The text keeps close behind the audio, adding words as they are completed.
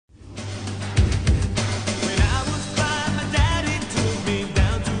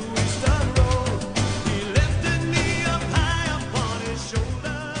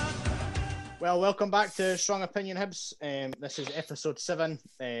Well, welcome back to Strong Opinion Hibs. This is episode 7,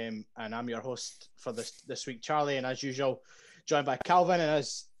 and I'm your host for this week, Charlie, and as usual, joined by Calvin. And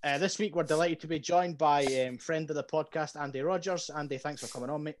as this week, we're delighted to be joined by friend of the podcast, Andy Rogers. Andy, thanks for coming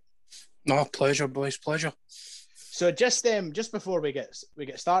on, mate. No, pleasure, boys, pleasure. So just before we get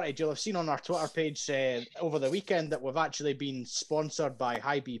started, you'll have seen on our Twitter page over the weekend that we've actually been sponsored by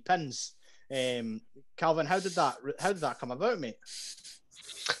Hy-Vee Pins. Calvin, how did that come about, mate?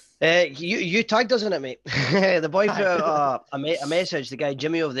 You tagged us in it, mate. The boy put out a message, the guy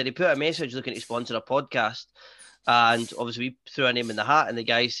Jimmy over there, he put a message looking to sponsor a podcast, and obviously we threw a name in the hat, and the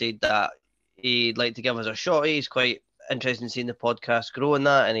guy said that he'd like to give us a shot. He's quite interested in seeing the podcast grow and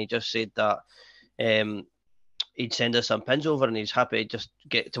that, and he just said that he'd send us some pins over, and he's happy to just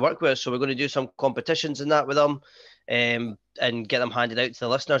get to work with us. So we're going to do some competitions and that with him, and get them handed out to the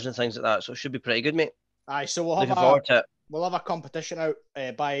listeners and things like that. So it should be pretty good, mate. Aye, so Looking forward to it. We'll have a competition out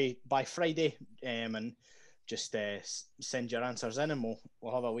by Friday, and just send your answers in, and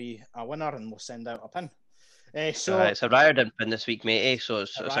we'll have a winner, and we'll send out a pin. So it's a Riordan pin this week, mate. So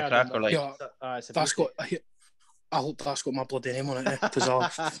it's a cracker, like. Yeah, I hope that's got my bloody name on it, because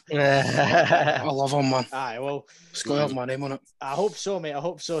I love him, man. Aye, well, it's got to have my name on it. I hope so, mate. I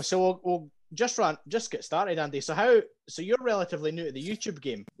hope so. So we'll just get started, Andy. So you're relatively new to the YouTube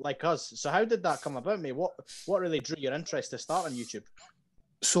game, like us. So how did that come about, mate? What really drew your interest to start on YouTube?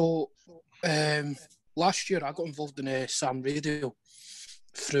 So last year I got involved in Sam Radio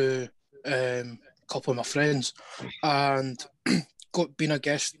through a couple of my friends, and being a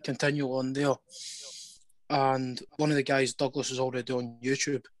guest continual on there. And one of the guys, Douglas, was already on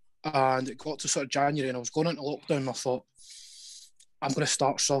YouTube, and it got to sort of January, and I was going into lockdown, and I thought, I'm going to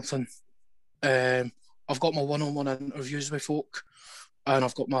start something. I've got my one-on-one interviews with folk, and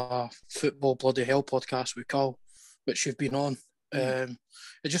I've got my Football Bloody Hell podcast with Carl, which you've been on. It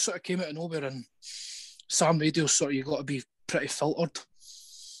just sort of came out of nowhere, and Sam Radio sort of, you got to be pretty filtered.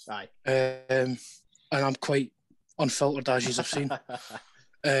 Aye. And I'm quite unfiltered, as you've seen.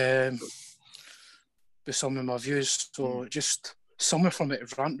 With some of my views, so just somewhere for me to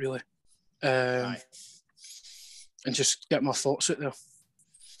rant, really, and just get my thoughts out there.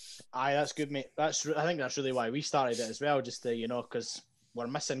 Aye, that's good, mate. I think that's really why we started it as well, just to, because we're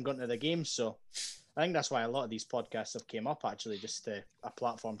missing going to the games. So I think that's why a lot of these podcasts have came up, actually, just a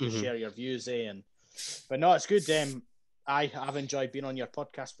platform to share your views, but no, it's good. I've enjoyed being on your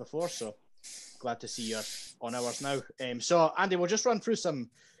podcast before, so glad to see you're on ours now. So Andy, we'll just run through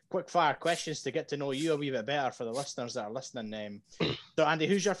some quick fire questions to get to know you a wee bit better for the listeners that are listening. So Andy,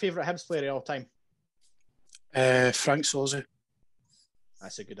 who's your favourite Hibs player of all time? Frank Sozzi.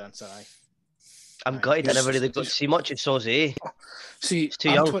 That's a good answer, aye. I'm gutted I never really got to see much of Sozzi. See, it's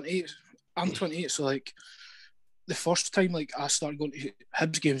too young. 28. I'm 28, so like the first time I started going to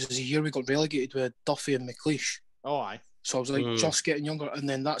Hibs games is the year we got relegated with Duffy and McLeish. Oh, aye. So I was just getting younger, and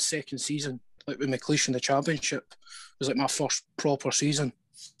then that second season, with McLeish in the Championship, was my first proper season.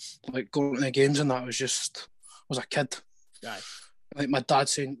 Going to the games and that, I was a kid. Aye. My dad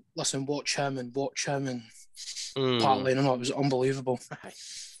saying, listen, watch him and Pat Lane, it was unbelievable.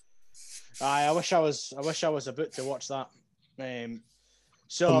 Aye, I wish I was about to watch that.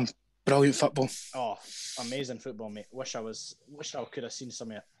 Brilliant football. Oh, amazing football, mate. Wish I could have seen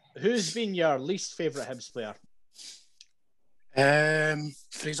some of it. Who's been your least favourite Hibs player?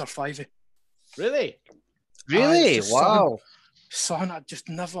 Fraser Fyvie. Really? Wow. Something I just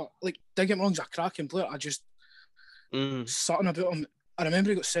never, don't get me wrong, he's a cracking player. I just, something about him. I remember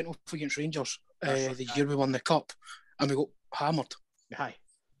he got sent off against Rangers the year we won the Cup, and we got hammered. Aye.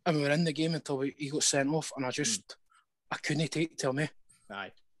 And we were in the game until he got sent off, and I couldn't take it to me.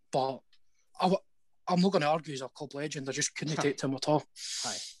 Aye. But I'm not going to argue he's a club legend. I just couldn't take it to him at all.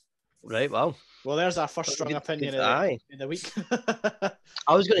 Aye. Right, well, there's our first strong opinion in the week.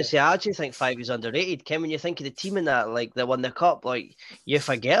 I was going to say, I actually think Fyvie's underrated. Ken, when you think of the team in that, that won the Cup, you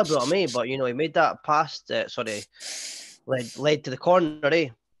forget about him, but, he made that pass that led to the corner,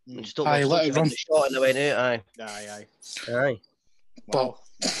 Aye, let it run. The shot and it went out, Aye. But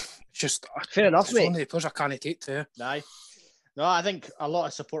just... Fair enough, it's mate. one of the players I can't take to. Aye. No, I think a lot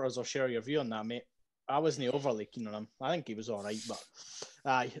of supporters will share your view on that, mate. I wasn't overly keen on him. I think he was all right, but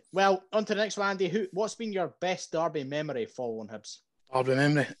aye. Well, on to the next one, Andy. What's been your best derby memory following Hibs? Derby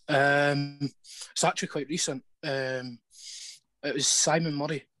memory. It's actually quite recent. It was Simon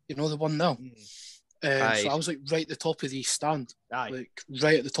Murray. The 1-0. So I was right at the top of the stand, right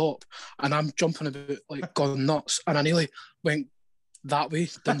at the top, and I'm jumping about, going nuts, and I nearly went that way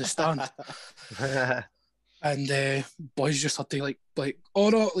down the stand. And boys just had to oh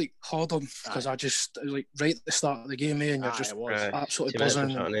no, hold on, because I just right at the start of the game, and you're just absolutely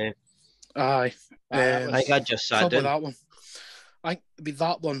buzzing. Aye. That I think I'd just sat Probably down. that one. I think it'd be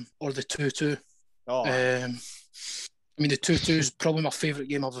that one or the 2-2. Oh, I mean, the 2-2 is probably my favourite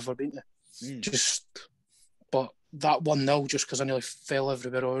game I've ever been to. But that 1-0 just because I nearly fell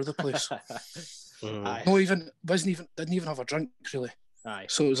everywhere all over the place. Aye. Didn't even have a drink really. Aye.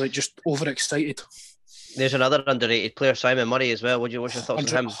 So it was like just overexcited. There's another underrated player, Simon Murray, as well. What's your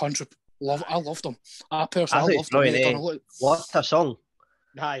thoughts on him? 100. I loved him. I thought personally he loved was him. brilliant, What a song!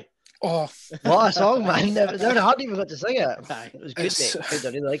 Aye. Oh, What a song, man! Never hardly even got to sing it. Aye. It was good, mate. Good, I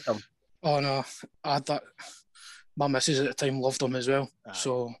really liked him. oh no, I had that. My missus at the time loved him as well. Aye.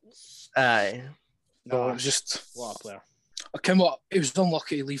 So Aye. no, it was just. What a player. I came what he was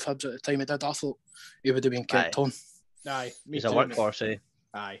unlucky to leave Hibs at the time he did. I thought he would have been kept on. Aye. Me He's too, a workhorse, eh?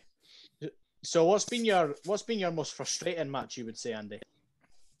 Aye. So what's been your most frustrating match, you would say, Andy?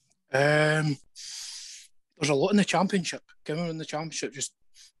 There's a lot in the championship. Given in the championship, just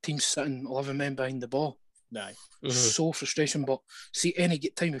teams sitting 11 men behind the ball. Aye. So frustration. But see, any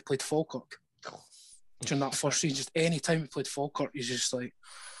time we played Falkirk during that first season, just any time we played Falkirk, you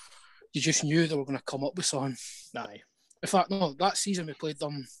just knew they were going to come up with something. Aye. In fact, no, that season we played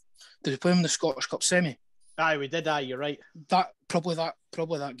them. Did we play them in the Scottish Cup semi? Aye, we did. Aye, you're right. Probably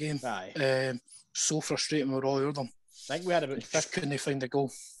that game. Aye. So frustrating with Roy Urdham. I think we had about Just couldn't find a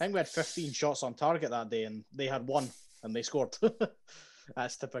goal. I think we had 15 shots on target that day, and they had one, and they scored.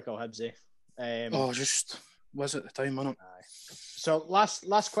 That's typical Hibs, eh? Just was at the time, wasn't it? Aye. So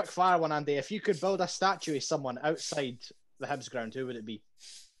last quick fire one, Andy. If you could build a statue of someone outside the Hibs ground, who would it be?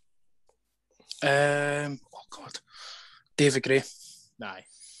 Oh God, David Gray. Aye.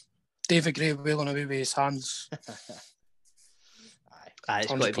 David Gray wailing away with his hands. Aye, it's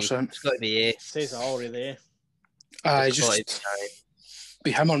got to be. 100%. It's got to be. Eh? Says it all, really. Eh? Aye, just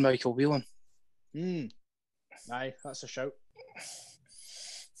be him or Michael Whelan. Aye, that's a shout.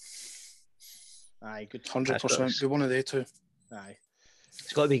 Aye, good. 100%. Be one of the two. Aye.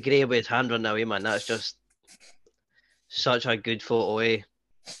 It's got to be Gray with his hand running away, man. That's just such a good photo, eh?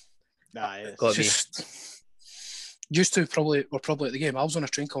 Aye, it's Got to be. Used to we're probably at the game. I was on a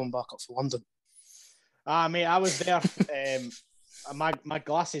train coming back up for London. Mate, I was there. My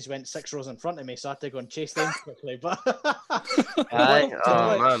glasses went 6 rows in front of me, so I had to go and chase them quickly. But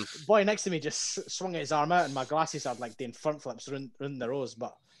Aye, man. Boy next to me just swung his arm out, and my glasses had like doing front flips around the rows.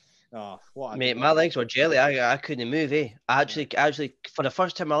 But what? Mate, my legs were jelly. I couldn't move, eh? I actually, for the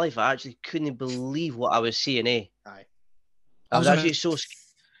first time in my life, I actually couldn't believe what I was seeing, eh? Aye. I was actually so scared.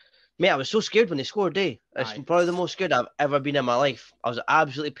 Mate, I was so scared when they scored, eh? It's Aye. probably the most scared I've ever been in my life. I was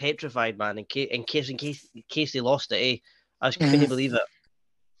absolutely petrified, man, in case they lost it, eh? I just couldn't believe it.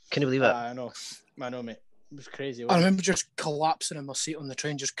 Couldn't believe it. I know, mate. It was crazy. I remember just collapsing in my seat on the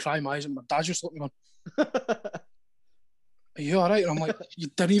train, just crying my eyes, and my dad just looked at me going, "Are you all right?" And I'm like, "You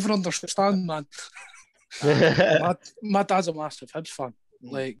didn't even understand, man." my dad's a massive Hibs fan,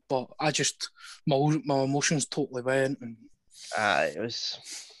 but I just my emotions totally went. And it was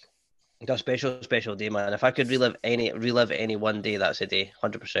a special day, man. If I could relive any one day, that's a day,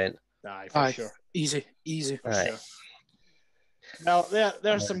 100%. Aye, for sure. Easy. For sure. Well,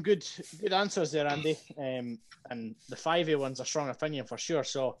 there's some good answers there, Andy. And the 5A one's a strong opinion for sure.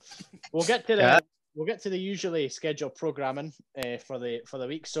 So we'll get to the usually scheduled programming for the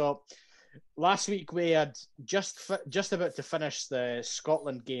week. So last week we had just about to finish the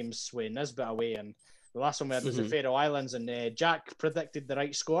Scotland games with Nisbet away, and the last one we had was the Faroe Islands, and Jack predicted the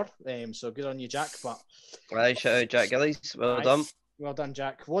right score. So good on you, Jack. But right, shout out Jack Gillies. Well done. Well done,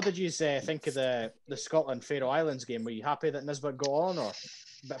 Jack. What did you think of the Scotland Faroe Islands game? Were you happy that Nisbet got on, or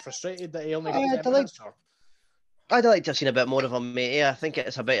a bit frustrated that he only got 10 minutes? I'd like to have seen a bit more of him, mate. I think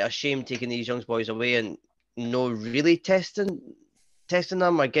it's a bit of a shame taking these young boys away and no really testing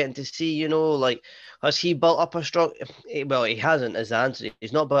them or getting to see, has he built up a strong? Well, he hasn't, as the answer.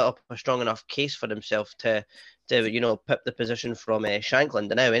 He's not built up a strong enough case for himself to pip the position from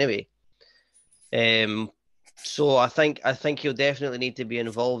Shankland now, anyway. So I think he'll definitely need to be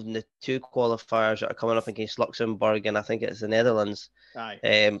involved in the 2 qualifiers that are coming up against Luxembourg, and I think it's the Netherlands.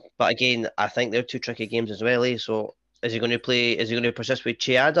 Aye. But again, I think they're 2 tricky games as well. So is he going to play? Is he going to persist with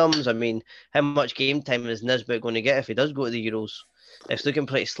Che Adams? I mean, how much game time is Nisbet going to get if he does go to the Euros? It's looking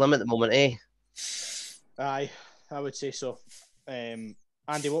pretty slim at the moment, eh? Aye, I would say so.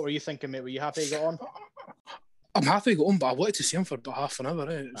 Andy, what were you thinking, mate? Were you happy he got on? I'm happy he got on, but I wanted to see him for about half an hour.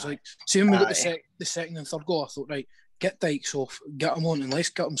 It was like, see when we got the second and third goal, I thought, right, get Dykes off, get him on, and let's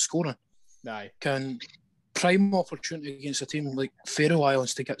get him scoring. Aye. Can prime opportunity against a team like Faroe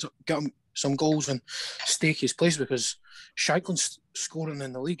Islands to get him some goals and stake his place, because Shankland's scoring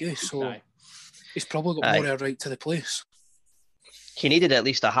in the league, so he's probably got more of a right to the place. he needed at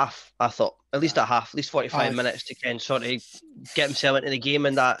least a half. I thought at least 45 Aye. minutes to kind of sort of get himself into the game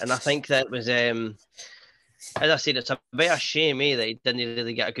and that. And I think that was, as I said, it's a bit of a shame that he didn't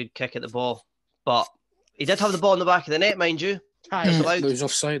really get a good kick at the ball. But he did have the ball in the back of the net, mind you. It was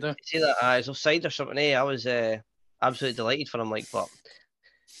offside. You see that? It was offside or something. I was absolutely delighted for him. But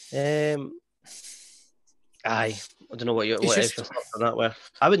I don't know what your thoughts on that were.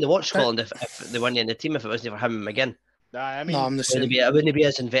 I wouldn't have watched Scotland if they weren't in the team if it wasn't for him and McGinn. I mean, no, I'm the same. I wouldn't be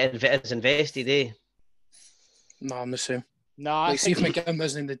as invested, eh? No, I'm the same. No, like, see if McGinn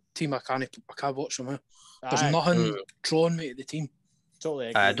wasn't in the team, I can't watch him. There's nothing drawing me to the team. Totally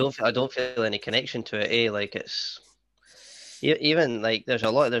agree. I don't feel any connection to it, eh? Like it's even like there's a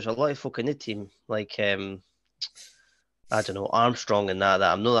lot of folk in the team, like I don't know, Armstrong and that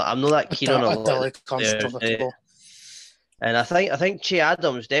I'm not that keen on a lot. Like Armstrong at all. And I think Che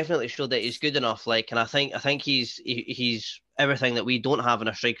Adams definitely showed that he's good enough. Like, and I think he's everything that we don't have in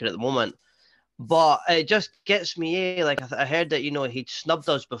a striker at the moment. But it just gets me, like I heard that he'd snubbed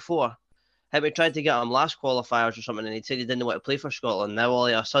us before. We tried to get him last qualifiers or something, and he said he didn't want to play for Scotland. Now all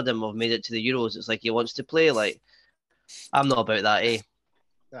of a sudden we've made it to the Euros. It's like he wants to play. Like, I'm not about that, eh?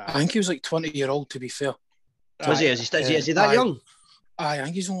 I think he was like 20-year-old, to be fair. Was he? Is he that young? I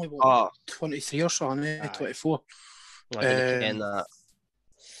think he's only 23 or something, 24. I didn't that.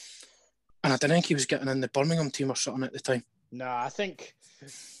 And I didn't think he was getting in the Birmingham team or something at the time. No, I think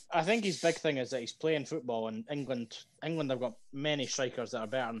his big thing is that he's playing football, and England have got many strikers that are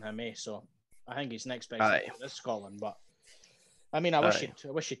better than him, eh? So I think he's next best is Scotland. But I mean, I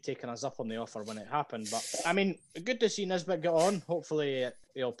wish he'd taken us up on the offer when it happened. But I mean, good to see Nisbet get on. Hopefully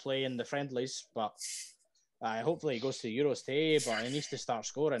he'll play in the friendlies, but hopefully he goes to the Euros today. But he needs to start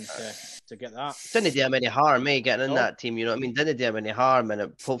scoring to get that. Didn't do him any harm, mate, getting in that team. You know what I mean? Didn't do him any harm, and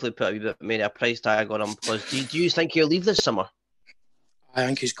it hopefully put a wee bit maybe a price tag on him. Because do you think he'll leave this summer? I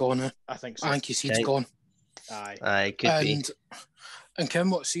think he's gone. I think so. I think he's gone. Aye, could be. And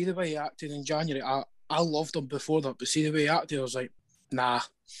Kim, see the way he acted in January. I loved him before that, but see the way he acted, I was like, nah,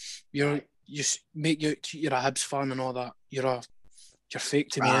 you're a Hibs fan and all that. You're fake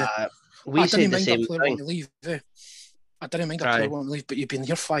to me. We said the same thing. I didn't mind a player wanting to leave, but you've been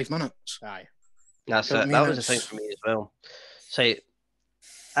here 5 minutes. Aye, that's it. That was the thing for me as well. So,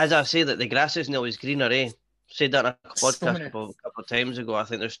 as I say, that the grass isn't always greener, eh? Said that in a podcast a couple of times ago. I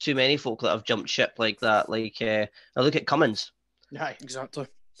think there's too many folk that have jumped ship like that. Like, I look at Cummins. Aye, exactly.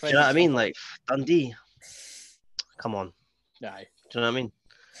 Do you know what I mean? Like Dundee. Come on. Aye. Do you know what I mean?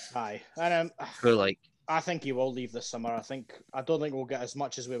 Aye, and I think he will leave this summer. I don't think we'll get as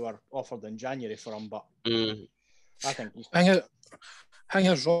much as we were offered in January for him, but I think he's. Hang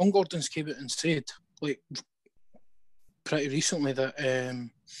on, Ron Gordon's came out and said like pretty recently that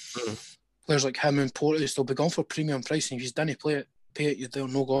players like him and Porteous, they'll be gone for premium pricing. If you didn't pay it, they'll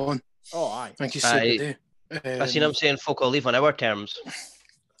no go on. Oh, aye. I think he said today. I seen him saying folk will leave on our terms.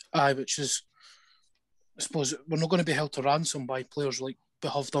 Aye, which is, I suppose, we're not going to be held to ransom by players like we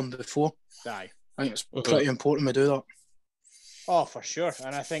have done before. Aye. I think it's pretty important we do that. Oh, for sure.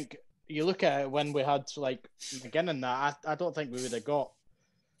 And I think you look at it when we had like McGinn and that, I don't think we would have got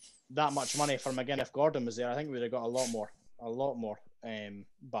that much money for McGinn if Gordon was there. I think we would have got a lot more.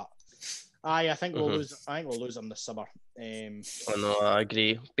 But I think we'll lose. I think we'll lose him this summer. No, I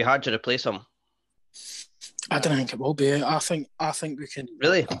agree. Be hard to replace him. I don't think it will be. I think we can.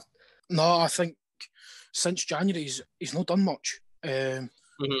 Really? No, I think since January he's not done much. And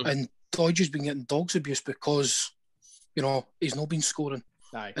Doidge has been getting dog's abuse because he's not been scoring.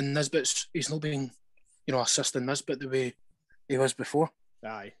 Aye. And Nisbet's he's not been assisting Nisbet the way he was before.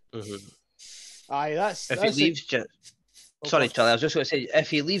 Aye. Aye, that's he leaves. Sorry, Charlie. I was just going to say, if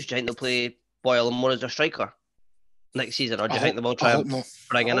he leaves, do you think they'll play Boyle and more as a striker next season, or do you think they will try and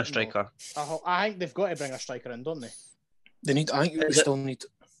bring in a striker? I think they've got to bring a striker in, don't they? They need. I think we still need.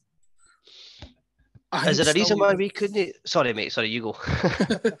 Is there a reason why we couldn't? Sorry, mate. Sorry, you go.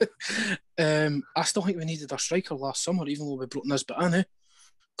 I still think we needed a striker last summer, even though we brought Nisbet in,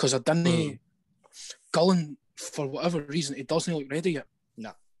 because I didn't. Gullen, for whatever reason, he doesn't look ready yet.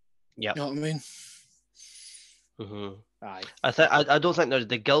 No. Yeah. You know what I mean? Aye. I don't think there's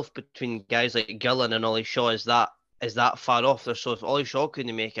the gulf between guys like Gillen and Ollie Shaw is that far off there. So if Ollie Shaw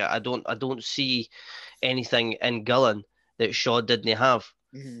couldn't make it, I don't see anything in Gillen that Shaw didn't have.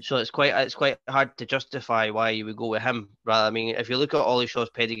 So it's quite hard to justify why you would go with him. Rather, I mean, if you look at Ollie Shaw's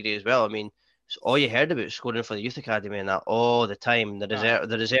pedigree as well, I mean, it's all you heard about scoring for the youth academy and that all the time. The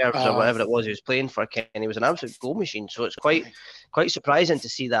reserves or whatever it was he was playing for, Ken, he was an absolute goal machine. So it's quite surprising to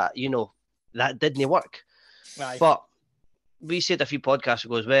see that that didn't work. Aye. But we said a few podcasts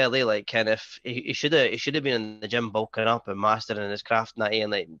ago as well, like kind of he should have been in the gym bulking up and mastering his craft and that,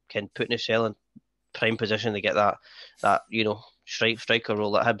 and like kind of putting himself in prime position to get that striker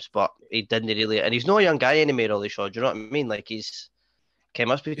role at Hibs, but he didn't really, and he's not a young guy anymore, Ollie Shaw. Do you know what I mean? Like he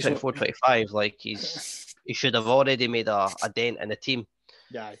must be 24, 25. Like he should have already made a dent in the team.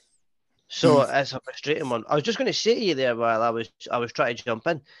 Yeah. So it's a frustrating one. I was just going to say to you there while I was trying to jump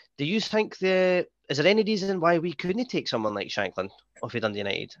in. Do you think is there any reason why we couldn't take someone like Shankland off of Dundee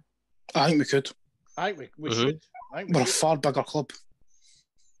United? I think we could. I think we should. We're a far bigger club.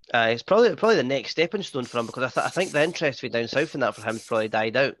 It's probably the next stepping stone for him, because I think the interest down south in that for him probably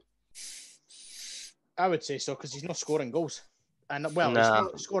died out. I would say so, because he's not scoring goals, and he's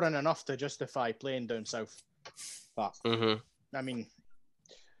not scoring enough to justify playing down south. But I mean,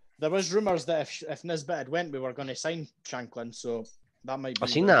 there was rumours that if Nisbet had went, we were going to sign Shankland, so that might be. I've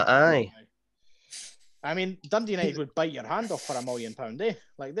seen that. Aye. I mean, Dundee United would bite your hand off for £1 million, eh?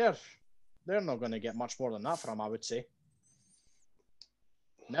 Like they're not going to get much more than that from him, I would say.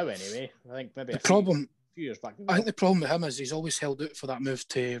 Now, anyway, I think maybe a few years back. I think the problem with him is he's always held out for that move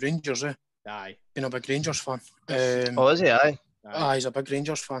to Rangers. Aye. Being a big Rangers fan. Is he? Aye. He's a big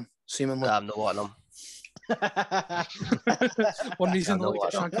Rangers fan. Seemingly. I'm not wanting him. One reason I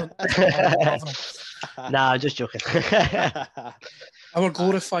like Shankland. Nah, I'm just joking. Our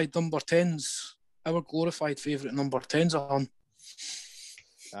glorified number 10s. Our glorified favourite number 10s are on.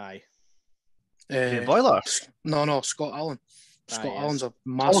 Aye. Boiler? No, Scott Allen. Scott Allen's a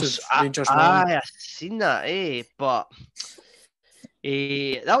massive Rangers man. Aye, I've seen that, but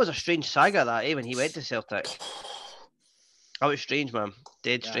that was a strange saga, that, when he went to Celtic. That was strange, man.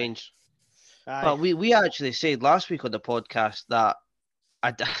 Dead strange. Aye. But we actually said last week on the podcast that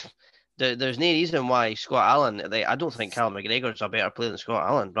there's no reason why Scott Allen, I don't think Callum McGregor's a better player than Scott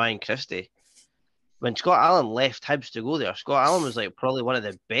Allen. Ryan Christie. When Scott Allen left Hibs to go there, Scott Allen was like probably one of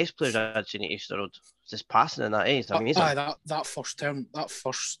the best players I'd seen at Easter Road. Just passing in that age. Amazing. That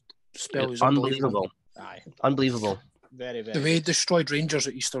first spell was unbelievable. Aye. Unbelievable. Very, very. The way he destroyed Rangers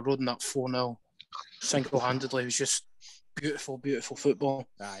at Easter Road in that 4-0 single-handedly was just beautiful, beautiful football.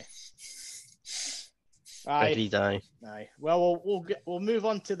 Aye. Agreed, aye. Well, we'll move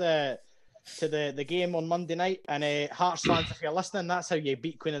on to the game on Monday night, and Hearts fans, if you're listening, that's how you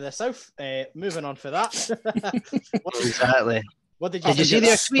beat Queen of the South. Moving on for that. Exactly. What did you see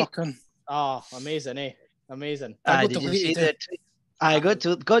their tweet? Oh, amazing, Amazing. Did you see the tweet? I got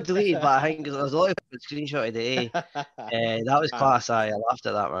deleted, but I think there's a lot of screenshot of it. That was class. I laughed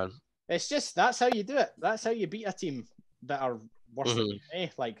at that, man. It's just that's how you do it. That's how you beat a team that are worse than you,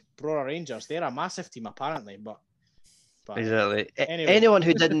 like Brora Rangers. They're a massive team apparently, but exactly. Anyway. Anyone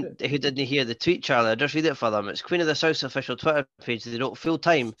who didn't hear the tweet, Charlie, I'll just read it for them. It's Queen of the South's official Twitter page. They wrote full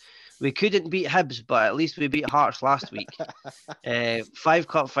time. We couldn't beat Hibs, but at least we beat Hearts last week. 5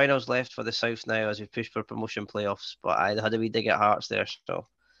 cup finals left for the South now as we push for promotion playoffs. But I had a wee dig at Hearts there, so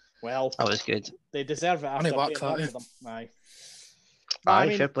well, that was good. They deserve it after beating them.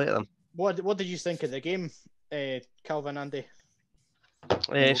 Aye, fair play to them. What did you think of the game, Calvin, Andy?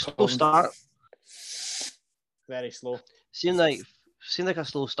 Slow start. Very slow. Seemed like a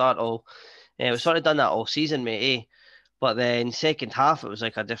slow start. We've sort of done that all season, mate. But then second half, it was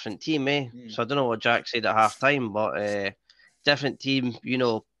like a different team, So I don't know what Jack said at half time, but different team. You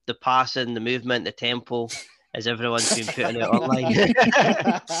know, the passing, the movement, the tempo, as everyone's been putting it online.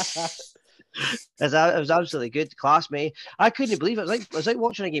 It was absolutely good, class, mate. I couldn't believe it. It was like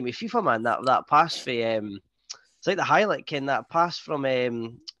watching a game of FIFA, man. That pass for it's like the highlight, Ken. That pass from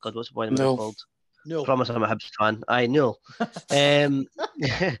God, what's the boy called? No. Promise I'm a Hibs fan. I know.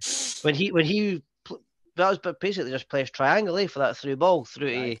 when he that was basically just plays triangle for that through ball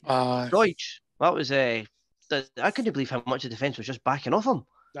through to Deutsch. That was I couldn't believe how much the defence was just backing off him.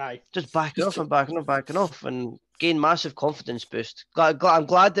 Aye. Just backing off, and gain massive confidence boost. I'm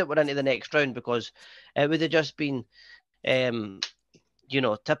glad that we're into the next round, because it would have just been, typical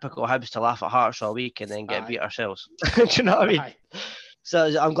Hibs to laugh at Hearts all week and then get beat ourselves. Do you know what I mean? Aye.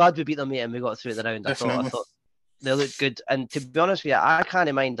 So I'm glad we beat them, mate, and we got through the round. I thought they looked good. And to be honest with you, I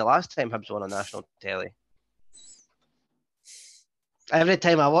can't mind the last time Hibs won on national telly. Every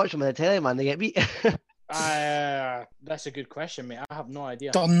time I watch them on the telly, man, they get beat. That's a good question, mate. I have no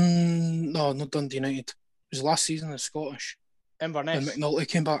idea. Not Dundee United. It was last season, the Scottish. Inverness. When McNulty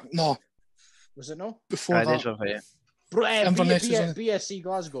came back. No. Was it no? Before that. Inverness BSC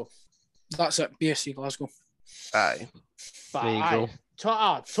Glasgow. That's it, BSC Glasgow. Aye. But there you go.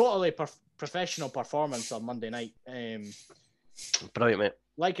 Totally professional performance on Monday night. Brilliant, mate.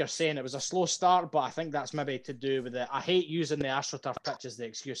 Like you're saying, it was a slow start, but I think that's maybe to do with I hate using the AstroTurf pitch as the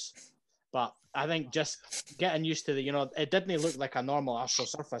excuse. But I think just getting used to it didn't look like a normal Astro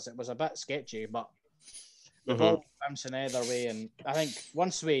surface. It was a bit sketchy, but the ball bouncing either way. And I think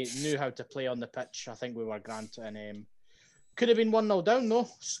once we knew how to play on the pitch, I think we were grand. And could have been 1-0 down though.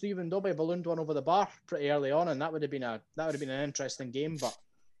 Stephen Dobby ballooned one over the bar pretty early on, and that would have been an interesting game. But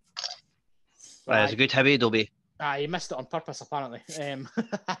it's a good heavy Dobby. He missed it on purpose apparently.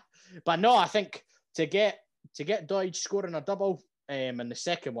 But no, I think to get Doidge scoring a double, and the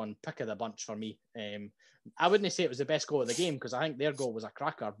second one, pick of the bunch for me. I wouldn't say it was the best goal of the game because I think their goal was a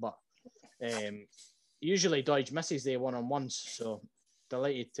cracker, but usually Doidge misses the one-on-ones, so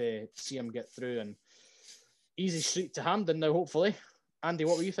delighted to see him get through and easy street to Hampden now, hopefully. Andy,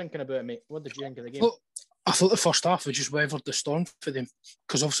 what were you thinking about it, mate? What did you think of the game? Well, I thought the first half was just weathered the storm for them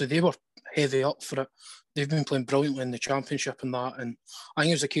because obviously they were heavy up for it. They've been playing brilliantly in the championship and that, and I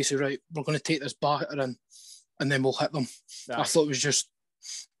think it was a case of, right, we're going to take this batter in and then we'll hit them. I thought it was just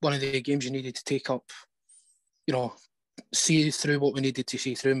one of the games you needed to take up, see through what we needed to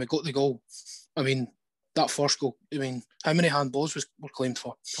see through, and we got the goal. I mean, that first goal, how many handballs were claimed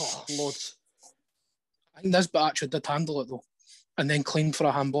for? Oh, loads. I think Nisbet actually did handle it though, and then claimed for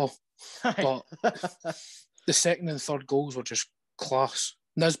a handball. But the second and third goals were just class.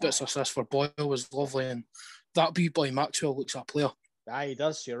 Nisbet's assist for Boyle was lovely, and that wee boy Maxwell looks a player. Aye, he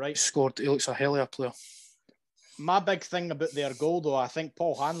does, you're right. He looks a hell of a player. My big thing about their goal though, I think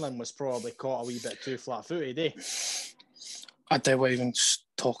Paul Hanlon was probably caught a wee bit too flat-footed, eh? I dare even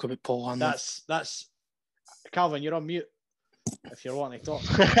talk about Paul Hanlon. That's Calvin, you're on mute if you're wanting to talk.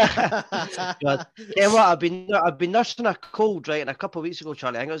 Yeah, well, I've been nursing a cold, right? And a couple of weeks ago,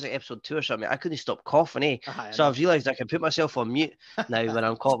 Charlie, I think it was like episode 2 or something. I couldn't stop coughing, eh? So I've realised I can put myself on mute now when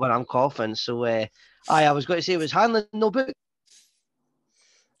I'm coughing. So, I was going to say, was Hanlon no book?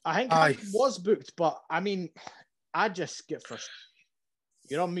 I think Hanlon was booked, but I mean, I just get frustrated.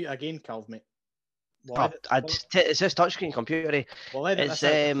 You're on mute again, Calv, mate. It's this touchscreen computer. Eh? Well, it's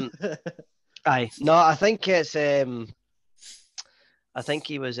no, I think it's I think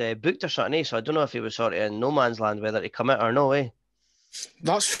he was booked or something, eh? So I don't know if he was sort of in no man's land whether to commit or no, eh?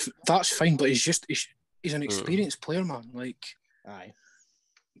 That's fine, but he's an experienced player, man. Like,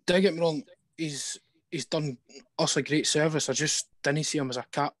 don't get me wrong, he's done us a great service. I just didn't see him as a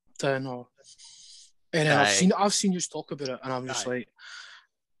captain or anything. I've seen you talk about it, and I'm just like,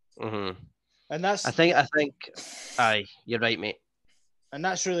 and that's. I think, you're right, mate. And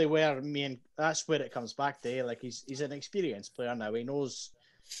that's really where that's where it comes back to. Like he's an experienced player now. He knows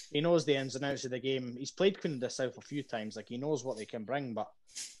the ins and outs of the game. He's played Queen of the South a few times. Like he knows what they can bring, but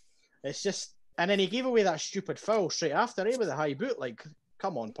it's just. And then he gave away that stupid foul straight after, with a high boot. Like,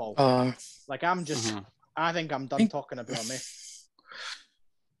 come on, Paul. Like I'm just. I think I'm done talking about him.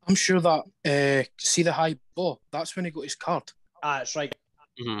 I'm sure that see the high ball. That's when he got his card. That's right.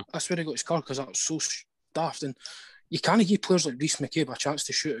 That's where he got his card because that was so daft. And you can't give players like Rhys McCabe a chance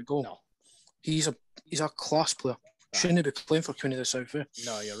to shoot a goal. No. He's a class player. Shouldn't be playing for Queen of the South.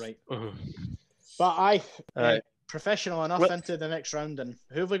 No, you're right. But professional enough into the next round. And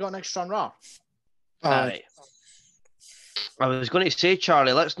who have we got next round, Ra? I was going to say,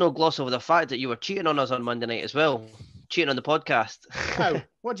 Charlie, let's not gloss over the fact that you were cheating on us on Monday night as well. Cheating on the podcast. How?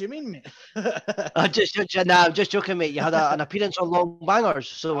 What do you mean, mate? I'm just joking, mate. You had an appearance on Long Bangers,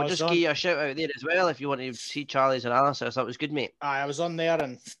 so we'll just give you a shout out there as well if you want to see Charlie's analysis. That was good, mate. I was on there,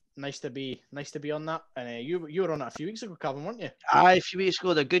 and nice to be on that. And you were on it a few weeks ago, Calvin, weren't you? A few weeks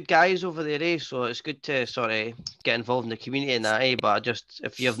ago. They're good guys over there, eh? So it's good to sort of get involved in the community and that, eh? But just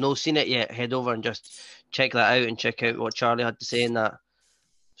if you have not seen it yet, head over and just check that out and check out what Charlie had to say in that.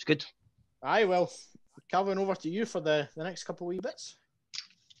 It's good. Aye, well, Calvin, over to you for the next couple of wee bits.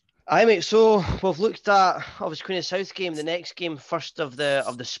 Aye, mate. So we've looked at obviously Queen of South game. The next game, first of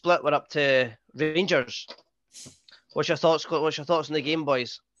the split, we're up to Rangers. What's your thoughts on the game,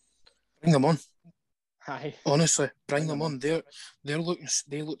 boys? Bring them on. Aye. Honestly, bring them on. They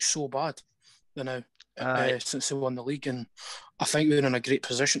look so bad now since they won the league, and I think we're in a great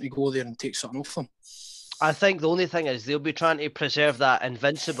position to go there and take something off them. I think the only thing is they'll be trying to preserve that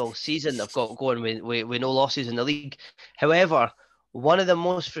invincible season they've got going with no losses in the league. However, one of the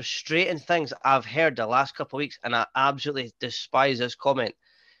most frustrating things I've heard the last couple of weeks, and I absolutely despise this comment,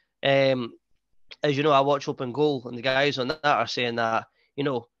 as you know, I watch Open Goal, and the guys on that are saying that,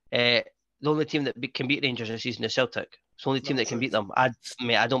 the only team that can beat Rangers this season is Celtic. It's the only team that can beat them. I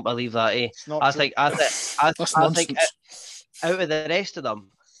don't believe that. I think out of the rest of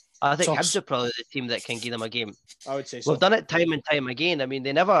them, I think Hibs are probably the team that can give them a game. I would say so. We've done it time and time again. I mean,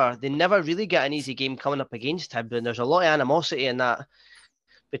 they never really get an easy game coming up against Hibs, and there's a lot of animosity in that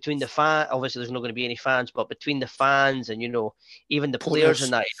between the fan, obviously there's not going to be any fans, but between the fans and even the players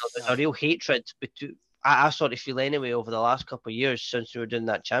and that, there's a real hatred between. I sort of feel anyway over the last couple of years since we were doing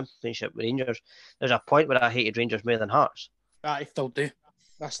that championship with Rangers. There's a point where I hated Rangers more than Hearts. I still do.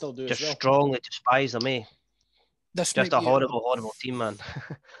 I still do. Just as well. strongly despise them, eh? This Just a horrible team, man.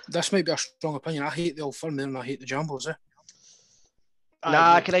 This might be a strong opinion. I hate the Old Firm and I hate the Jambos, eh?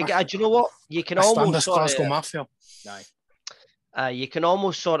 Do you know what? You can almost sort Glasgow Mafia. You can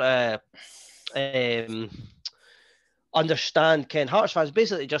almost sort of understand Ken Hearts fans,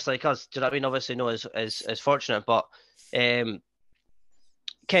 basically just like us. Do you know what I mean? Obviously, no, is fortunate, but Ken,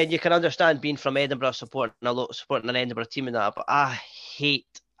 you can understand being from Edinburgh, supporting an Edinburgh team and that. But I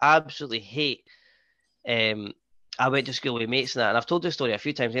absolutely hate. I went to school with mates and that, and I've told this story a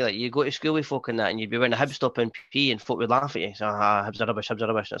few times. Like, you go to school with folk and that, and you'd be wearing a Hibs top and PE, and folk would laugh at you. So, Hibs are rubbish, Hibs are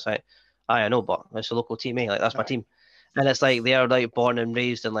rubbish. And it's like, I know, but it's a local team, eh? Like, that's my team. And it's like they're like born and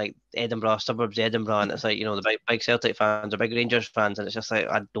raised in like Edinburgh, suburbs of Edinburgh, and it's like, the big Celtic fans or big Rangers fans, and it's just like,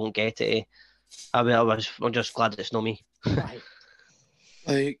 I don't get it. Eh? I'm just glad it's not me.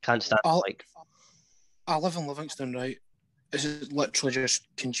 Like, can't stand it. I live in Livingston, right? It's literally just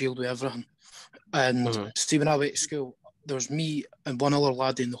congealed with everything. And see, when I went to school, there was me and one other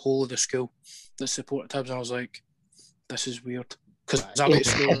lad in the whole of the school that supported Hibs, and I was like, this is weird. Because I went to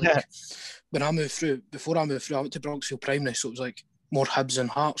school, like, when I moved through, before I moved through, I went to Bronxfield Primary, so it was like more Hibs and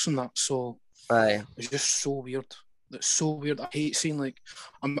Hearts and that. So it's just so weird. It's so weird. I hate seeing, like,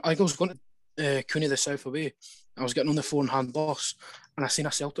 I think I was going to Cooney the South away. I was getting on the 4-hand bus, and I seen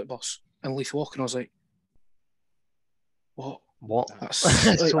a Celtic bus in Leith Walk, and I was like, what? That's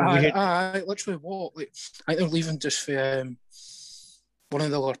like, so weird. I literally what? Like, I think they're leaving just for one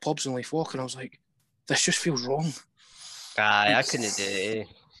of the other pubs in Leith Walk, and I was like, this just feels wrong. I couldn't do it.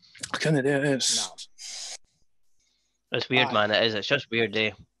 I couldn't do it. It's weird, man. It is. It's just weird,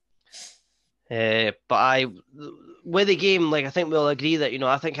 but with the game, like, I think we'll agree that,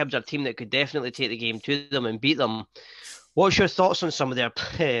 I think Hibs are a team that could definitely take the game to them and beat them. What's your thoughts on some of their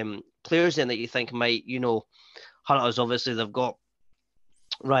players then that you think might, Hunters, obviously, they've got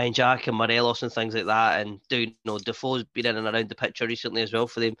Ryan Jack and Morelos and things like that, and Defoe's been in and around the picture recently as well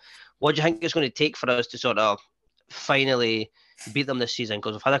for them. What do you think it's going to take for us to sort of finally beat them this season?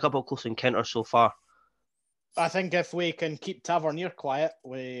 Because we've had a couple of close encounters so far. I think if we can keep Tavernier quiet,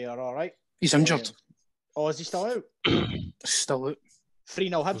 we are all right. He's injured. Is he still out? Still out.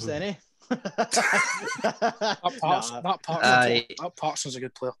 3-0 Hibs then, eh? That Parsons a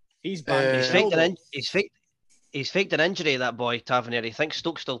good player. He's banned. He's faked an injury, that boy, Tavernier. He thinks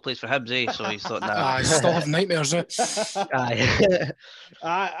Stoke still plays for Hibs, eh? So he's thought, nah. I still have nightmares, eh?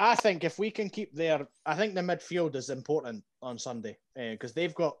 I think if we can keep I think the midfield is important on Sunday, because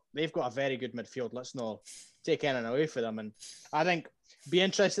they've got a very good midfield. Let's not take anything away from them. And I think be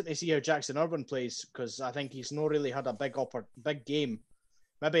interested to see how Jackson Irvine plays, because I think he's not really had a big game.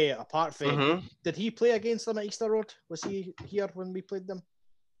 Maybe apart from, did he play against them at Easter Road? Was he here when we played them?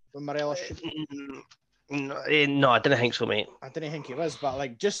 When Morelos No, I didn't think so, mate. I didn't think he was, but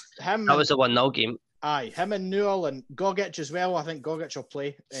like just him. That was the 1-0 game. Aye, him and Newell and Gogic as well. I think Gogic will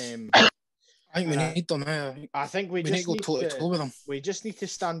play. I think we need them. I think we just need to go toe-to-toe with them. We just need to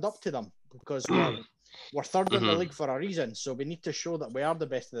stand up to them, because we're third in the league for a reason. So we need to show that we are the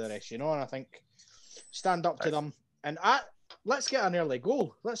best of the rest, And I think stand up to them, and let's get an early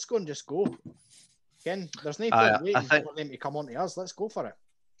goal. Let's go and just go. Again, there's no point waiting for them to come on to us. Let's go for it.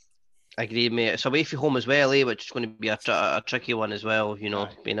 Agreed, mate. It's away from home as well, which is going to be a tricky one as well,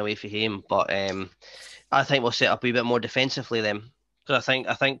 being away from home. But I think we'll set up a wee bit more defensively then. Because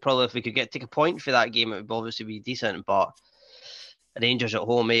I think probably if we could take a point for that game, it would obviously be decent. But Rangers at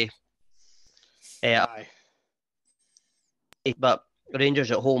home, But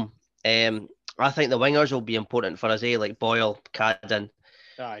Rangers at home, I think the wingers will be important for us, like Boyle, Cadden.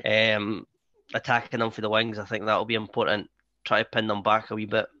 Attacking them for the wings, I think that'll be important. Try to pin them back a wee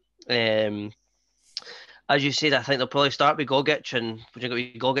bit. As you said, I think they'll probably start with Gogic and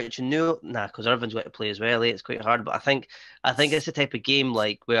Newell. Because Irvin's got to play as well. It's quite hard, but I think it's the type of game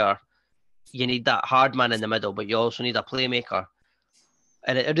like where you need that hard man in the middle, but you also need a playmaker.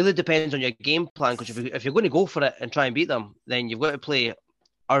 And it really depends on your game plan. Because if you're going to go for it and try and beat them, then you've got to play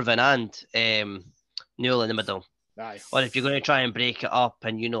Irvin and Newell in the middle. Aye. Or if you're going to try and break it up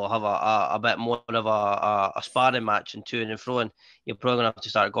and have a bit more of a sparring match and to and fro, you're probably going to have to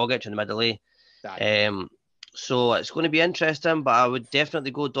start Gogic in the middle. So it's going to be interesting, but I would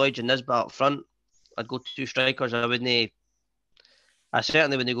definitely go Doidge and Nisbet up front. I'd go 2 strikers. I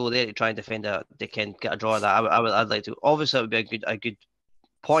certainly wouldn't go there to try and defend it. They can get a draw of that. I'd like to. Obviously, it would be a good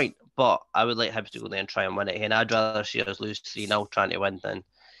point, but I would like Hibs to go there and try and win it. And I'd rather see us lose 3-0 trying to win than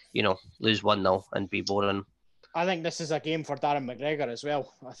lose 1-0 and be boring. I think this is a game for Darren McGregor as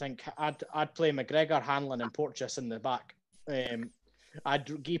well. I think I'd play McGregor, Hanlon, and Porteous in the back.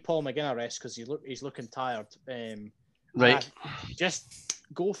 I'd give Paul McGinn a rest because he's looking tired. Right. Just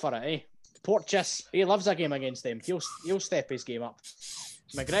go for it, eh? Porteous, he loves a game against them. He'll step his game up.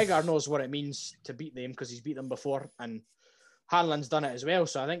 McGregor knows what it means to beat them because he's beat them before, and Hanlon's done it as well.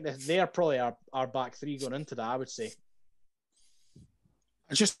 So I think they're probably our back three going into that, I would say.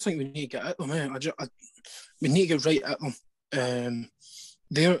 I just think we need to get at them. We need to get right at them.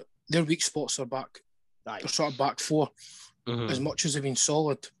 Their weak spots are back. Aye. They're sort of back four, as much as they've been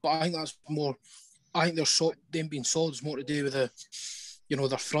solid. But I think that's more. I think them being solid is more to do with their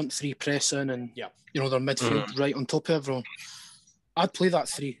front three pressing and their midfield right on top of everyone. I'd play that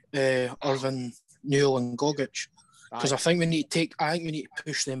three: Irvine, Newell, and Gogic, because I think we need to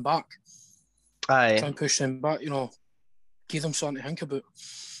push them back. Aye. Try and push them back. Give them something to think about,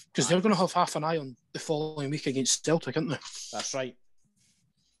 because they're going to have half an eye on the following week against Celtic, aren't they? That's right.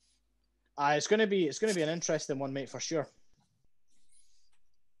 It's going to be an interesting one, mate, for sure.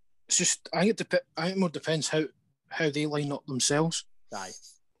 It's just I think it more depends how they line up themselves. Aye.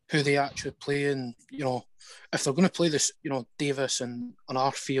 Who they actually play, and if they're going to play this, Davis and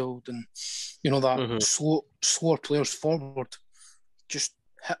Arfield and that slower players forward, just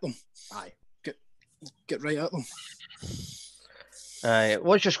hit them. Aye. Get right at them. Aye.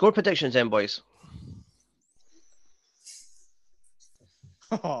 What's your score predictions then, boys?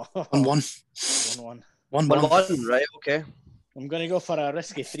 1-1. 1-1. 1-1, right? Okay. I'm going to go for a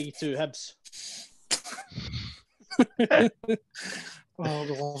risky 3-2 Hibs.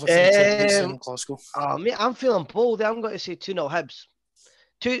 In Glasgow. Mate, I'm feeling bold. I'm going to say 2-0 Hibs.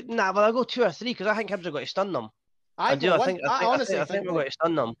 I'll go 2 or 3 because I think Hibs are going to stun them. I think we're going to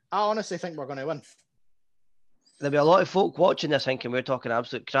stun them. I honestly think we're going to win. There'll be a lot of folk watching this thinking we're talking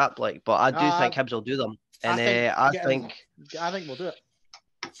absolute crap, but I do think Hibs will do them. And I think we'll do it.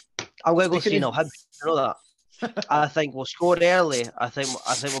 I'm going to go 3-0 Hibs. You know that. I think we'll score early. I think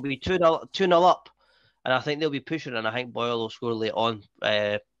we'll be 2-0 up, and I think they'll be pushing. And I think Boyle will score late on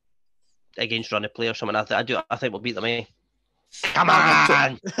against run of play or something. I think we'll beat them. Come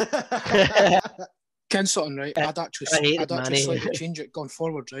on! Ken something, right? I'd actually slightly change it going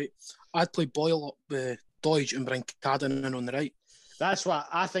forward, right? I'd play Boyle up with Doige and bring Cadden in on the right. That's what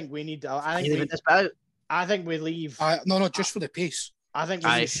I think we need. I think we leave. No, just for the pace. I think we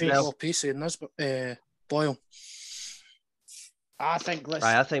need more pacey in this, but Boyle. I think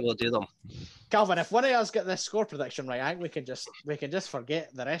we'll do them. Calvin, if one of us get this score prediction right, I think we can just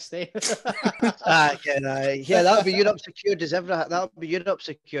forget the rest, eh? Yeah, that'll be Europe secured as everything. That'll be Europe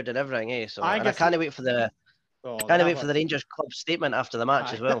secured and everything, eh? So I can't wait for the Rangers club statement after the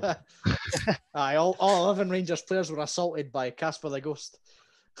match as well. Aye, all 11 Rangers players were assaulted by Casper the Ghost.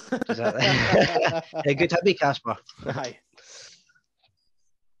 Exactly. Yeah, good to be Casper. Aye.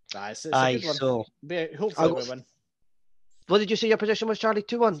 It's a good one. So hopefully we win. What did you say your position was, Charlie?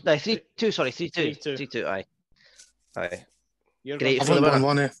 2-1? No, 3-2, sorry, 3-2. 3-2, aye. You're great for the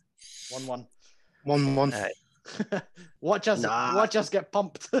 1-1, 1-1. 1-1. Watch us get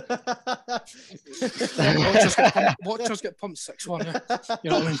pumped. Watch us get pumped 6-1. You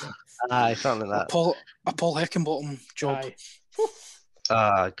know what I mean? Aye, something like that. A Paul Heckingbottom job.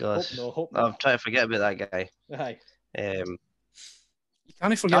 God. Hope I'm trying to forget about that guy. Aye. You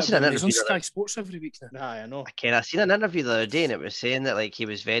can't forget that he's on Sky Sports every week now. Aye, I know. I seen an interview the other day and it was saying that he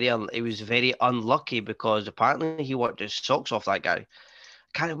was very unlucky because apparently he worked his socks off, that guy.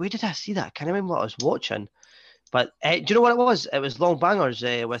 Where did I see that? I can't remember what I was watching. But do you know what it was? It was Long Bangers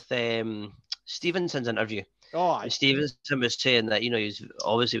with Stevenson's interview. Oh, and Stevenson was saying that he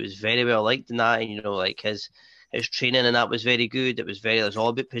was very well liked in that, and his training and that was very good. It was all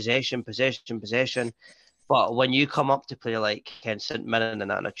about possession. But when you come up to play like Ken St Mirren and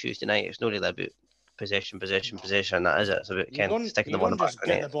that on a Tuesday night, it's not really about possession. That is it. It's about sticking the ball in the back of the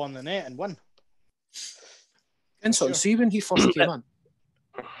net. Get the ball in the net and win. And so, see when he first came in,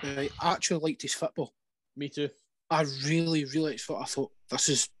 I actually liked his football. Me too. I really, really liked football. I thought this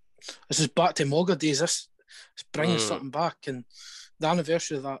is back to Mogga days. This is bringing something back, and the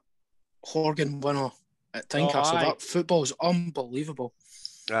anniversary of that Horgan winner at Tynecastle. That football is unbelievable.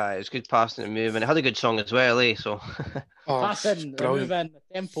 Right, it's good passing and moving. It had a good song as well, eh? So passing, moving, the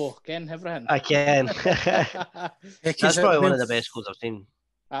tempo, Ken, everything. I can. That's probably one of the best goals I've seen.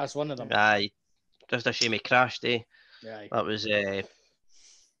 That's one of them. Aye, just a shame he crashed, eh? Yeah. That was it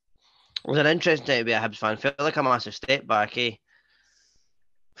was an interesting time to be a Hibs fan. Felt like a massive step back, eh?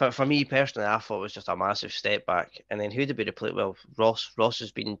 For me personally, I thought it was just a massive step back. And then who did we replace? Well, Ross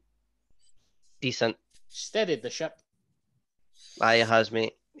has been decent. Steadied the ship. Aye, it has,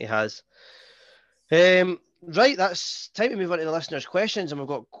 mate. He has. Right, that's time to move on to the listeners' questions, and we've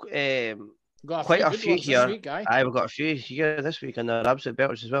got Got quite a good few ones here. this week, guy. We've got a few here this week, and they're absolute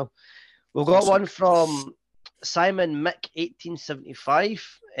belters as well. We've got one from Simon Mick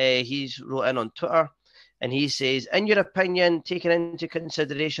 1875. He's wrote in on Twitter, and he says, in your opinion, taking into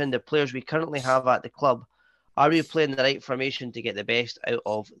consideration the players we currently have at the club, are we playing the right formation to get the best out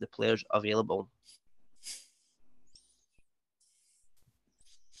of the players available?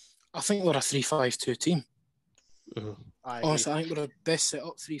 I think we're a 3-5-2 team. Mm-hmm. Honestly, I think we're the best set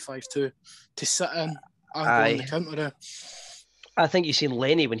up 3-5-2 to sit in and go on the counter. I think you've seen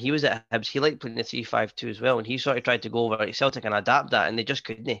Lenny when he was at Hibs, he liked playing the 3-5-2 as well, and he sort of tried to go over at Celtic and adapt that, and they just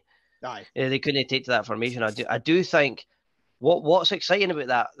couldn't. Aye. They couldn't take to that formation. I do think what's exciting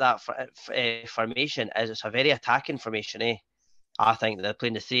about that formation is it's a very attacking formation. I think they're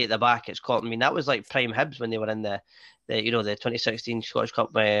playing the three at the back. It's called. I mean, that was like prime Hibs when they were in the 2016 Scottish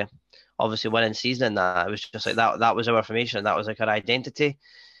Cup, obviously winning season. And that it was just like that. That was our formation. That was like our identity.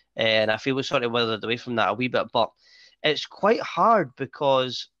 And I feel we sort of withered away from that a wee bit, but it's quite hard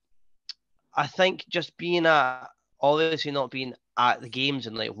because I think just being obviously not being at the games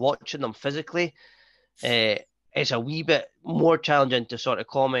and like watching them physically, it's a wee bit more challenging to sort of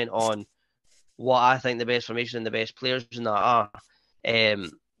comment on what I think the best formation and the best players and that are,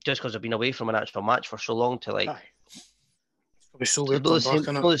 just because I've been away from an actual match for so long to like. It's so weird. It's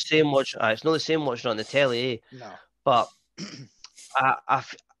not the same watching on the telly, No. But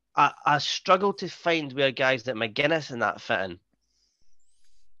I struggle to find where guys that McGuinness and that fit in.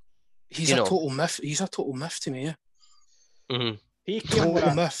 He's a total myth. He's a total myth to me. Yeah. Mm-hmm. He came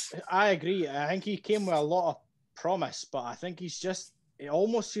with myth. I agree. I think he came with a lot of promise, but I think he's just. It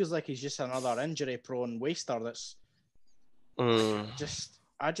almost feels like he's just another injury-prone waster. That's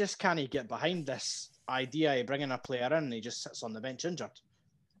I just can't get behind this idea of bringing a player in and he just sits on the bench injured.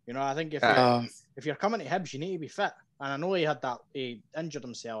 I think if you're coming to Hibs, you need to be fit. And I know he injured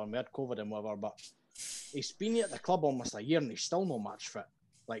himself and we had COVID and whatever, but he's been at the club almost a year and he's still no match fit.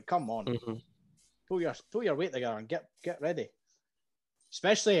 Like, come on, pull your weight together and get ready.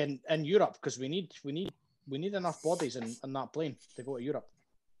 Especially in Europe, because we need enough bodies in that plane to go to Europe.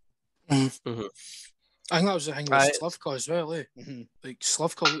 Mm-hmm. I think that was the thing with Slivka as well, Mm-hmm. Like,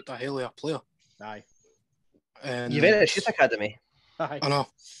 Slivka looked a hell of a player. Aye. And Juventus Youth Academy. Aye. I know.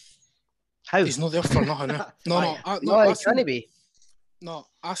 How? He's not there for nothing. No, can he be? No,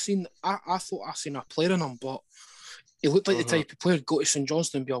 I thought I seen a player in him, but he looked like the type of player to go to St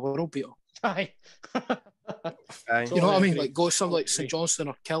Johnstone and be a world beater. Aye. You know what I mean? Like, go to something like St Johnstone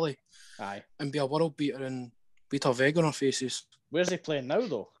or Kelly. Aye. And be a world beater and beat a veg on our faces. Where's he playing now,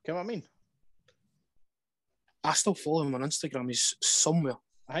 though? You know what I mean? I still follow him on Instagram. He's somewhere.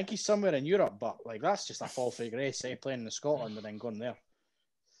 I think he's somewhere in Europe, but like that's just a fall for grace, playing in Scotland and then going there.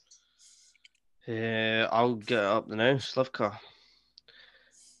 I'll get it up now. Slivka.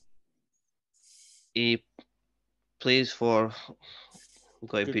 He plays for. I'm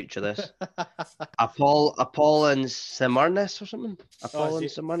going to picture this. Apollon Smyrnis or something. Apollon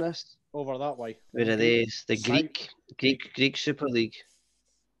Smyrnis. Over that way. Where are they? The Greek Super League.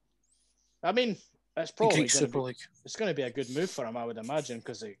 I mean, it's probably Super League. It's going to be a good move for him, I would imagine,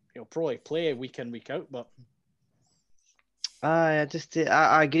 because he'll probably play week in, week out. But I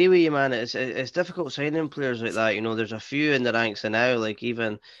agree with you, man. It's difficult signing players like that. There's a few in the ranks and now. Like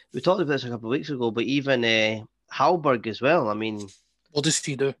even we talked about this a couple of weeks ago, but even Hallberg as well. I mean, what does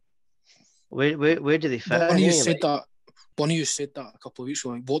he do? Where do they fit? One of you said that a couple of weeks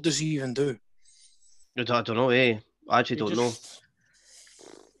ago. Like, what does he even do? I don't know. I actually don't know.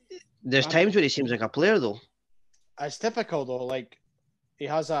 There's times where he seems like a player, though. It's typical, though. Like, he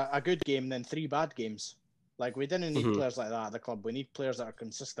has a good game, then 3 bad games. Like, we didn't need players like that at the club. We need players that are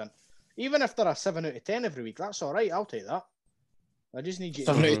consistent. Even if they're a 7 out of 10 every week, that's all right. I'll take that. I just need you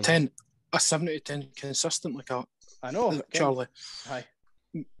 7 out of 10. A 7 out of 10 consistent like that. I know. Charlie. Aye.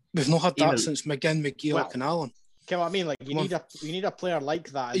 We've not had that since McGinn, McGeoch and Allen. You know what I mean? Like, you need a player like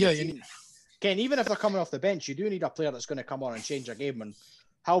that. Yeah, Ken, even if they're coming off the bench, you do need a player that's going to come on and change a game. And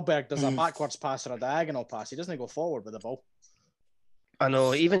Hallberg does a backwards pass or a diagonal pass. He doesn't go forward with the ball. I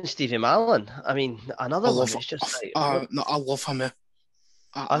know. Even Stevie Mallon. I mean, another one. It's just like, no, I love him.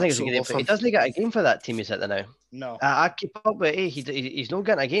 I think it's a good game. He doesn't get a game for that team he's at the now. No. I keep up with it. He's not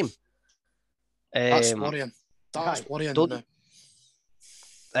getting a game. That's worrying. That's worrying.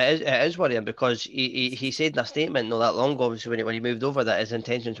 It is worrying because he said in a statement not that long ago, obviously, when he moved over, that his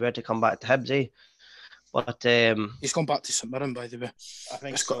intentions were to come back to Hibs, But he's gone back to St Mirren, by the way. I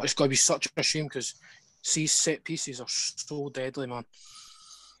think it's got to be such a shame because set pieces are so deadly, man.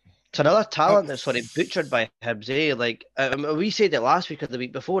 It's another talent that's sort of butchered by Hibs, eh? Like, we said it last week or the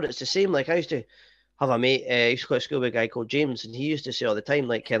week before. It's the same. Like, I used to have a mate. I used to go to school with a guy called James, and he used to say all the time,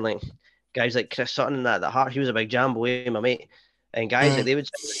 like, guys like Chris Sutton and that Heart. He was a big Jambo, my mate. And guys like they would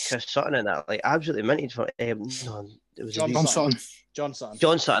say like Chris Sutton and that, like, absolutely minted for. No, it was John Sutton. John Sutton.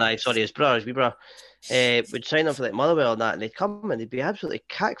 John Sutton. Sorry, his wee brother. Would sign up for like Motherwell and that, and they'd come and they'd be absolutely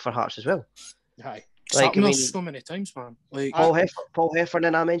cack for Hearts as well. Aye. Like, I mean, so many times, man. Like Paul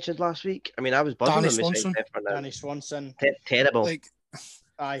Heffernan I mentioned last week. I mean, I was buzzing Danny when we signed Swanson. Heffernan. Danny Swanson. Terrible. Like,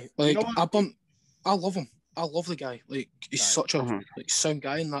 Aye. like You know what? I love him. I love the guy. Like, he's such a like sound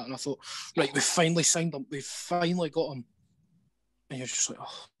guy in that. And I thought, right, we finally signed him. We finally got him. And you're just like,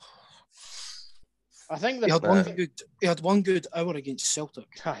 oh. I think he had one good hour against Celtic.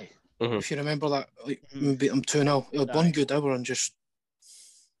 Aye. If you remember that, like we beat them 2-0. He had one good hour and just.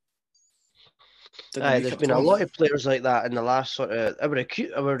 There's been a lot of players like that in the last sort of. Our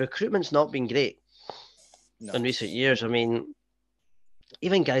recruitment's not been great in recent years. I mean,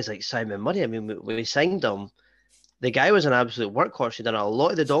 even guys like Simon Murray. I mean, we signed him. The guy was an absolute workhorse. He done a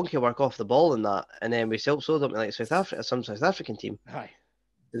lot of the donkey work off the ball and that, and then we sold him to like some South African team. Aye.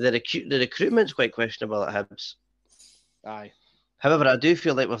 The recruitment's quite questionable at Hibs. Aye. However, I do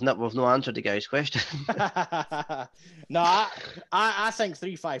feel like we've no answered the guy's question. No, I think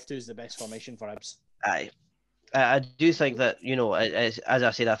 3-5-2 is the best formation for Hibs. Aye. I do think that, you know, as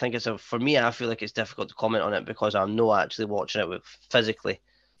I said, I think for me, I feel like it's difficult to comment on it because I'm not actually watching it physically.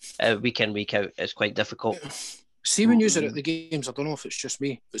 Week in, week out, it's quite difficult. See, when you're at the games, I don't know if it's just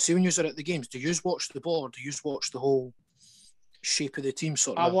me, but see when you're at the games, do you watch the ball or do you watch the whole shape of the team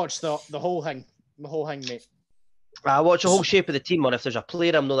sort of? I watch the whole thing. The whole thing, mate. I watch the whole shape of the team, or if there's a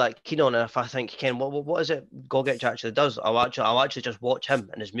player I'm not that keen on, and if I think, Ken, what is it Gogic actually does, I'll actually just watch him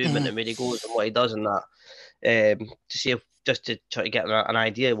and his movement and where he goes and what he does and that, to see just to try to get an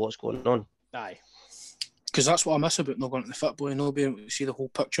idea of what's going on. Aye. Because that's what I miss about not going to the football and not being able to see the whole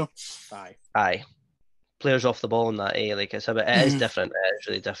picture. Aye. Players off the ball and that, like it is different. It is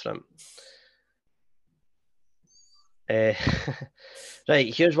really different.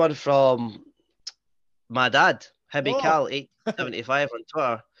 Right, here's one from my dad, Hibby Cal 875 on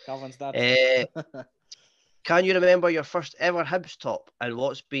Twitter. Calvin's dad. Can you remember your first ever Hibs top and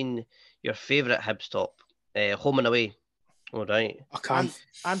what's been your favourite Hibs top? Home and away. All right. I can't.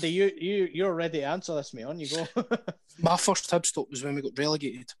 Andy, you're ready to answer this, mate. On you go. My first Hibs top was when we got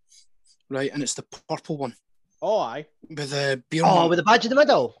relegated, right? And it's the purple one. Oh, aye. With the beer. Oh, with the badge in the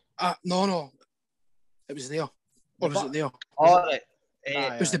middle? No. It was there. Or was it there? Oh, right.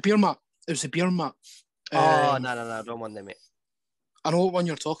 It was the beer mat. It was the beer mat. No, I don't want them, mate. I know what one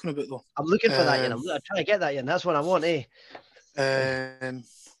you're talking about, though. I'm looking for that, I'm trying to get that, and that's what I want, eh? That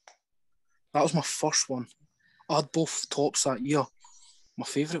was my first one. I had both tops that year. My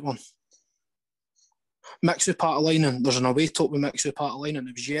favourite one. Mixed with part of lining. There's an away top with mixed with part of lining.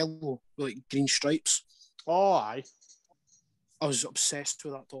 It was yellow with like green stripes. Oh, aye. I was obsessed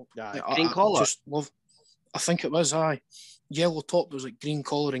with that top. Yeah, green collar. I think it was, aye. Yellow top was like green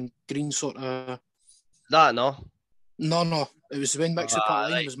collar and green sort of. That, no. No. It was when Mixed with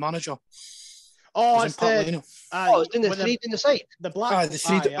Pat Lane was manager. Oh, it's the... it's in the three in the side. The black... the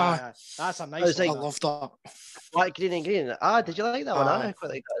three... That's a nice one. I love that. Black, green and green. Did you like that one? I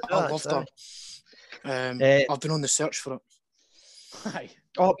quite like that as well. I love that. I've been on the search for it. Aye.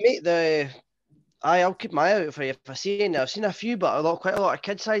 Oh, mate, I'll keep my eye out for you if I see any. I've seen a few, but quite a lot of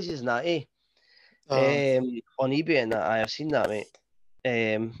kid sizes and that, eh? On eBay and that, I've seen that, mate.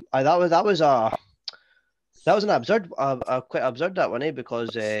 That was an absurd, quite absurd that one, eh?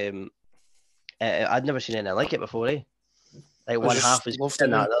 Because I'd never seen anything like it before, eh? Like one half is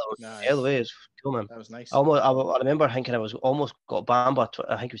in that. The other way is cool, man. That was nice. I remember thinking I was almost got Bamba.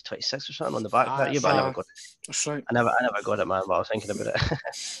 I think it was 26 or something on the back that year, but I never got it. That's right. I never got it, man. But I was thinking about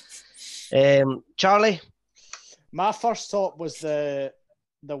it. Charlie, my first top was the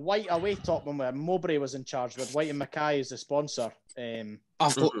white away top when Mowbray was in charge with White and Mackay as the sponsor.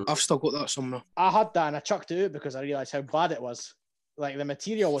 I've still got that somewhere. I had that and I chucked it out because I realised how bad it was. Like the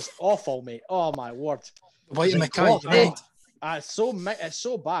material was awful, mate. Oh my word. White and Mackay. It's so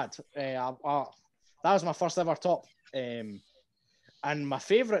bad. That was my first ever top. And my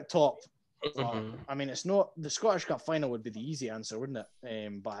favourite top. I mean, it's not the Scottish Cup final would be the easy answer, wouldn't it?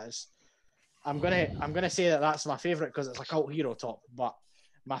 But I'm gonna say that's my favourite because it's a cult hero top. But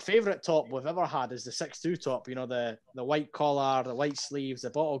my favourite top we've ever had is the 6-2 top. You know, the white collar, the white sleeves,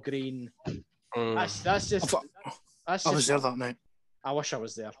 the bottle green. That's just. I was there that night. I wish I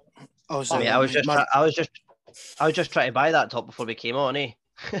was there. I was just trying to buy that top before we came on, eh?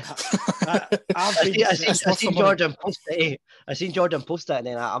 I've I been. seen Jordan post it. I seen Jordan post that, and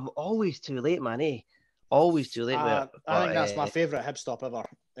then I'm always too late, man. Always too late. I think that's my favourite hip stop ever.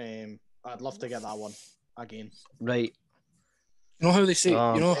 I'd love to get that one again. Right. You know how they say,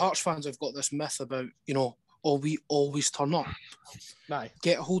 Hearts fans have got this myth about, we always turn up. Aye.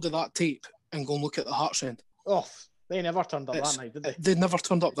 Get a hold of that tape and go and look at the Hearts end. Oh, they never turned up that night, did they? They never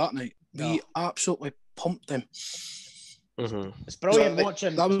turned up that night. No. We absolutely pumped them. Mm-hmm. It's brilliant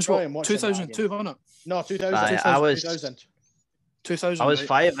watching. That was brilliant what, watching 2002, wasn't it? No, 2000. I was 2000. 2000. I was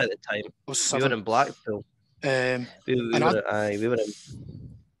right? 5 at the time. I was We 7. were in Blackpool. We were in.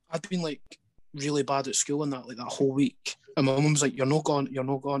 I'd been like really bad at school and that whole week. And my mum was like, you're not going.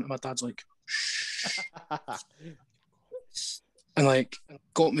 And my dad's like, shh. And like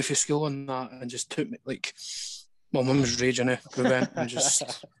got me for school and that and just took me, like, my mum was raging. We went and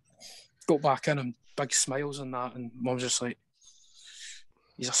just got back in and big smiles and that. And mum was just like,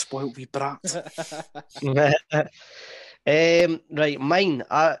 he's a spoiled wee brat. Right, mine.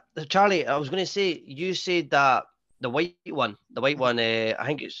 Charlie, I was going to say, you said that the white one, I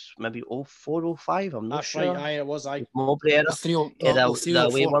think it's maybe 04, 05, I'm not That's sure. right, it was. Mowbray era. The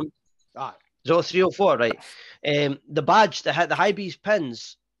away one. Ah. 0304, right. The badge, the high bees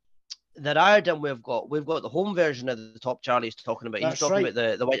pins, the Ireland we've got the home version of the top Charlie's talking about. He's talking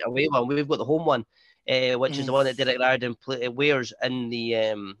about the white away one. We've got the home one, which is the one that Derek Ireland wears in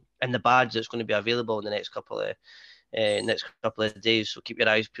the badge that's going to be available in the next couple of days. So keep your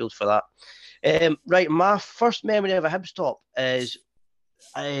eyes peeled for that. Right, my first memory of a Hibs top is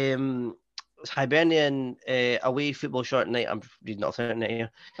Hibernian away football shirt night. I'm reading off the internet here.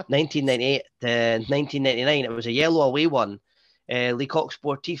 1998 to 1999. It was a yellow away one. Lee Cox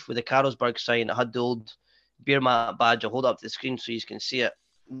Sportif with the Carlsberg sign. It had the old beer mat badge. I'll hold up the screen so you can see it.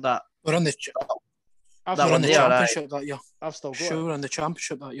 That we're on the championship that year. I've still got sure we're in the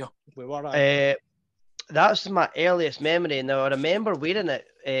championship that year. We were. That's my earliest memory. Now I remember wearing it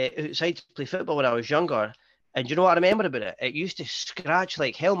outside to play football when I was younger. And you know what I remember about it? It used to scratch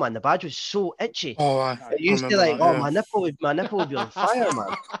like hell, man. The badge was so itchy. Oh, it used to like, my nipple would be on fire,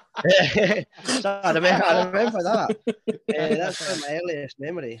 man. So I remember that. That's my earliest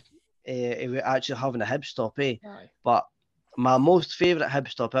memory. Actually having a Hibs stop, But my most favourite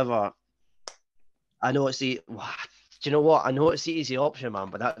Hibs stop ever. I know it's the. Do you know what? I know it's the easy option, man.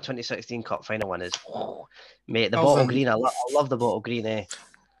 But that 2016 Cup final one is, mate. The bottle green. I love the bottle green,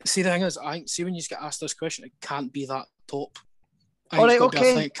 See, the thing is, I see when you get asked this question, it can't be that top. All right,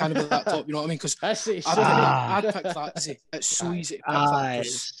 okay. It can't be that top, you know what I mean? Because I'd pick that easy. It's so easy to pick that. Do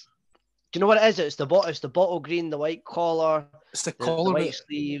you know what it is? It's the bottle green, the white collar. It's the collar, the white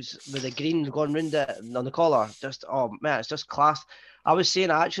sleeves with the green going round it on the collar. Just it's just class. I was saying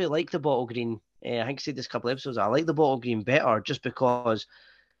I actually like the bottle green. I think I said this a couple of episodes. I like the bottle green better just because.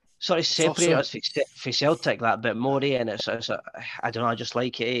 Sort of separate us for Celtic that bit more, and it's I don't know, I just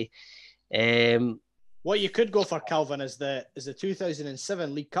like it. What you could go for, Calvin, is the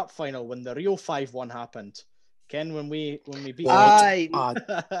 2007 League Cup final when the Rio 5-1 happened. Ken, when we beat. What a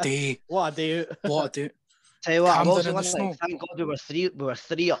day! What a day! What a day! Tell you what, I'm also like, thank God we were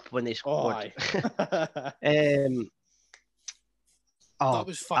three up when they scored. That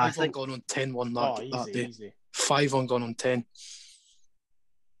was 5-1 gone on 10-1 that day. Easy. 5-1 gone on 10.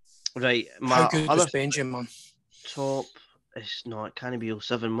 Right, how good was Benjamin, man? Top, it's not. It can't be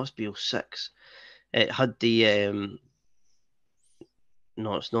 07. Must be 06. It had the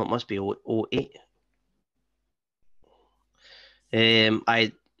no, it's not. It must be 08.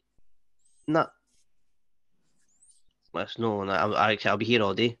 I'll be here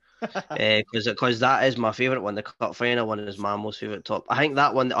all day. Because that is my favourite one. The cup final one is my most favourite top. I think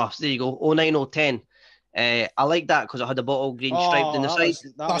that one. Oh, there you go. 09, 010. I like that because I had the bottle green striped in the side.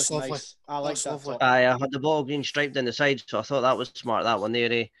 That's lovely. Nice. I like that. I had the bottle green striped in the side, so I thought that was smart. That one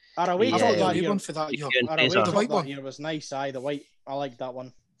there. Our away top that year. For that year. Our away top that year was nice. Aye, the white. I like that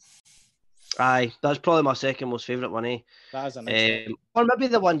one. Aye, that's probably my second most favourite one. That is a nice one. Or maybe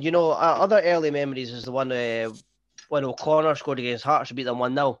the one, other early memories is the one when O'Connor scored against Hearts to beat them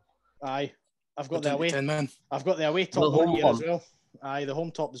 1-0. Aye, I've got the away. I've got the away top home year as well. Aye, the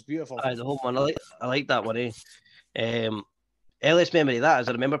home top is beautiful. Aye, the home one. I like that one. Earliest memory of that is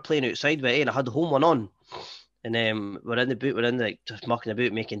I remember playing outside with and I had the home one on. And we're in the boot, just mucking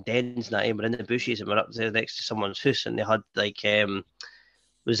about, making dens and that. We're in the bushes and we're up there next to someone's house and they had it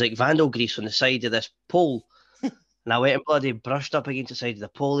was like vandal grease on the side of this pole. And I went and bloody brushed up against the side of the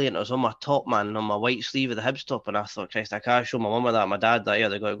pole and it was on my top, man, on my white sleeve of the Hibs top. And I thought, Christ, I can't show my mum that, my dad that,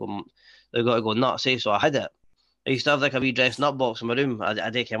 they've got to go nuts, so I hid it. I used to have like a wee dressing up box in my room. I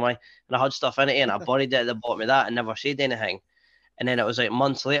didn't care why. And I had stuff in it and I buried it at the bottom of that and never said anything. And then it was like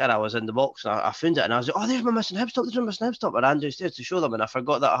months later, I was in the box and I found it and I was like, oh, there's my missing hip stop, there's my missing hip stop. And I ran downstairs to show them and I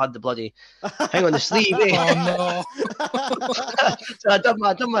forgot that I had the bloody thing on the sleeve. Eh? Oh So I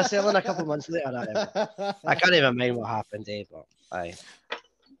done my selling a couple of months later. I can't even mind what happened, eh? But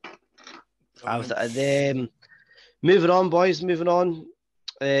moving on, boys, moving on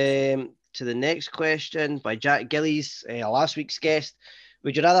to the next question by Jack Gillies, last week's guest.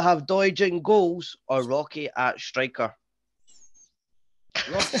 Would you rather have Doidge in goals or Rocky at striker?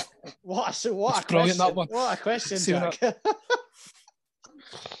 What a brilliant, question! that one. What a question, See Jack.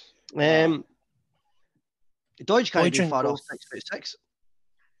 Doidge can't Doidge be in far goal. off 6'6".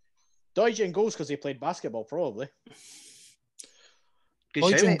 Doidge in goals because he played basketball, probably. Good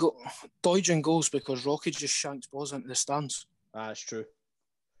shout, mate. Doidge in goals because Rocky just shanks balls into the stands. That's true.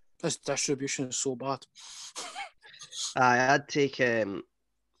 His distribution is so bad. I'd take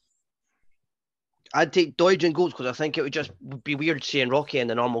Doidge in goals because I think it would just be weird seeing Rocky in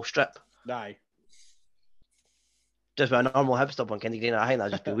the normal strip. Aye. Just with a normal hip stop on Kenny Green. I think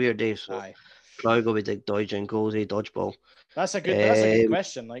that'd just be weird, Dave. So Aye. probably go with the Doidge in goals, dodgeball. That's a good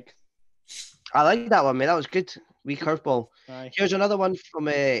question. Like, I like that one, mate. That was good. Wee curveball. aye. Here's another one from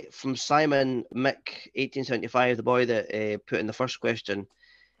Simon Mick 1875, the boy that put in the first question.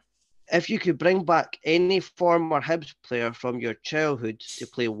 If you could bring back any former Hibs player from your childhood to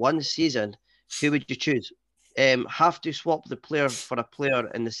play one season, who would you choose? Have to swap the player for a player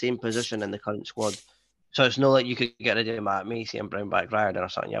in the same position in the current squad. So it's not like you could get rid of Matt Macy and bring back Riordan or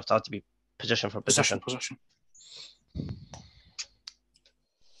something. You have to be position for position. Position.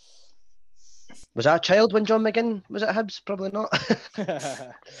 Was that a child when John McGinn was at Hibs? Probably not.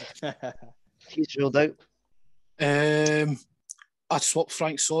 He's ruled out. I'd swap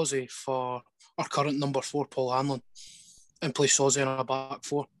Frank Sozzi for our current number 4, Paul Hanlon, and play Sozzi in a back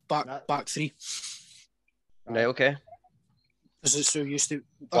three. Right, okay. Because it's so used to.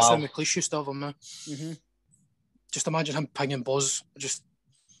 That's how McLeish used to have him, man. Mm-hmm. Just imagine him pinging balls,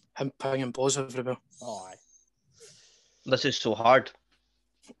 everywhere. Oh, aye. This is so hard.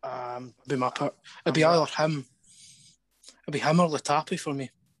 It'd be my pick. It'd be either him. It'd be him or Latapi for me.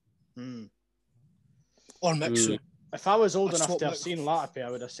 Or Mixu. If I was old I'd enough swap to have Mix- seen Latapi,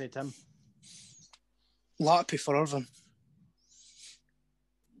 I would have said him. Latapi for Irvine.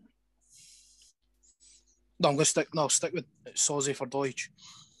 No, I'm gonna stick with Sozzi for Deutsch.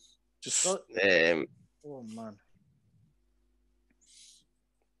 Just Oh man.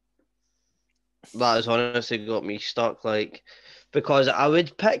 That has honestly got me stuck, like, because I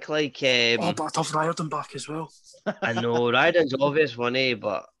would pick like but I'd have Riordan back as well. I know Ryden's obvious one,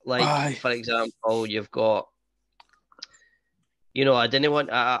 but like Aye. for example, you've got, I didn't want.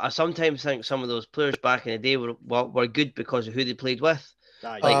 I sometimes think some of those players back in the day were good because of who they played with.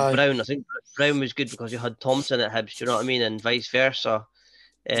 Aye. Like Aye. Brown, I think Brown was good because you had Thompson at Hibs. Do you know what I mean? And vice versa.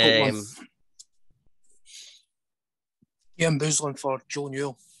 Ian Boozlin for Joe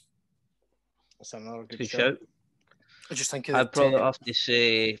Newell. That's another good Good shout. shout. I just think I'd probably have to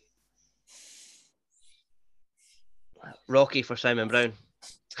say Rocky for Simon Brown.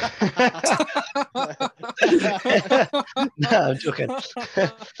 No, I'm joking.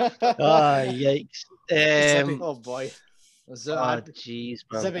 Yikes. Oh boy. Jeez,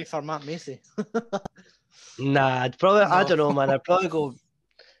 man. Zibby for Matt Macy. Nah, I'd probably, I don't know, man. I'd probably go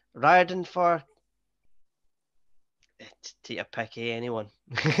Riordan for take a pick, anyone.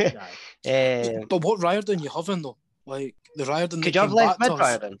 But what Riordan you having though? Like the Riordan. Could you have left mid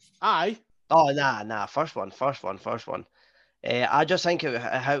Riordan? Aye. Oh, nah. First one. I just think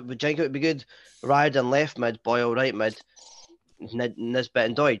it would be good. Riordan left mid, Boyle right mid, Nisbet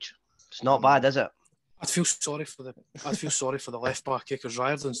and Doidge. It's not bad, is it? I'd feel sorry for the left back because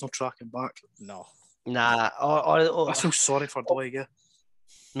Riordan's not tracking back. No. Nah. I feel sorry for Doig, yeah.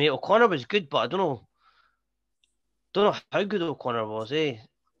 Mate, O'Connor was good, but I don't know how good O'Connor was, eh?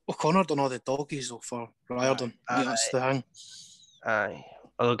 O'Connor done all the doggies though for Riordan. Yeah, that's the thing. Aye.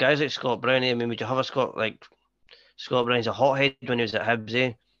 Although guys like Scott Brown, I mean, would you have Scott Brown's a hothead when he was at Hibs,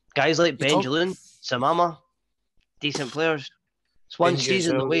 eh? Guys like Benjaloon, Samama, decent players. It's one Benji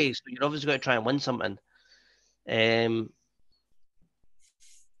season as well. away, so you're obviously got to try and win something. That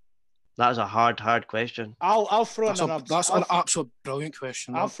is a hard question. I'll throw That's an absolute brilliant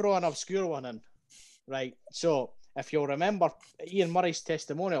question. I'll throw an obscure one in. Right. So if you'll remember Ian Murray's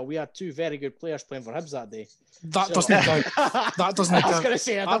testimonial, we had 2 very good players playing for Hibs that day. Doesn't count. That doesn't count. I was going to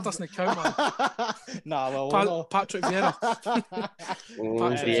say that doesn't count, man. Nah, well, Patrick Vieira. Patrick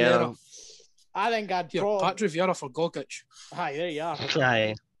Vieira. I think I'd Yeah, probably... Patrick Vieira for Gogic. Aye, there you are.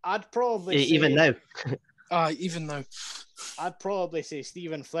 Aye. I'd probably say... Even now. Even now. I'd probably say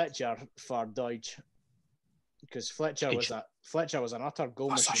Stephen Fletcher for Deutsch. because Fletcher was an utter goal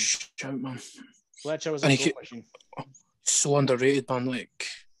That's a machine. shout, man. Fletcher was And a he goal machine. So underrated, man. Like,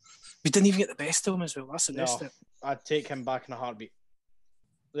 we didn't even get the best of him as well. That's the best. No, I'd take him back in a heartbeat.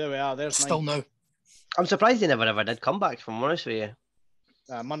 There we are. There's Still mine. now. I'm surprised he never ever did come back, if I'm honest with you.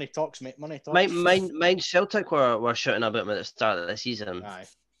 Money talks, mate. Money talks. Mine Celtic were shouting about him at the start of the season. Aye.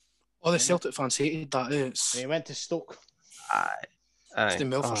 All the Celtic fans hated that. It's He went to Stoke. Aye. the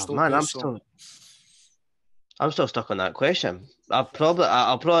mill for Stoke. Man, so. I'm still stuck on that question. I'll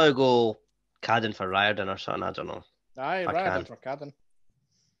probably go Cadden for Riordan or something. I don't know. Aye, I Riordan can. for Cadden.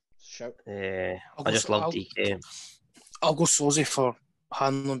 Shout. I just love DK. I'll go Sozy for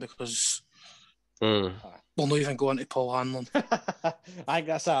Hanlon because we'll not even go into Paul Hanlon. I think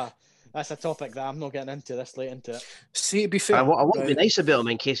that's a topic that I'm not getting into this late into it. See, to be fair, I want to be nice about him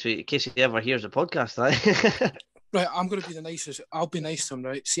in case he ever hears the podcast. Right? Right, I'm going to be the nicest. I'll be nice to him,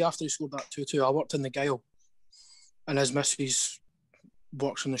 right? See, after he scored that 2-2, I worked in the Gyle, and his missus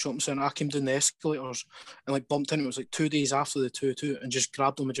works in the shopping centre. I came down the escalators and like bumped into him. It was like 2 days after the 2-2 and just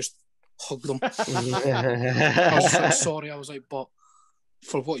grabbed him and just hugged him. I was like, sorry. I was like, but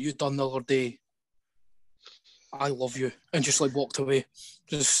for what you done the other day, I love you. And just like walked away.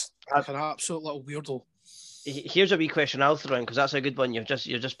 Just like an absolute little weirdo. Here's a wee question I'll throw in because that's a good one. You've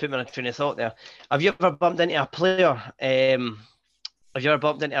just put me on a train of thought there. Have you ever bumped into a player? Have you ever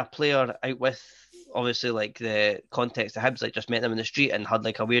bumped into a player out with obviously like the context of Hibs, like just met them in the street and had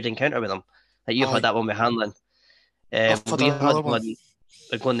like a weird encounter with them? Like you've had that one with Hanlon. We had one.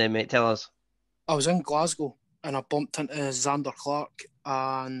 Go on then, mate. Tell us. I was in Glasgow and I bumped into Xander Clark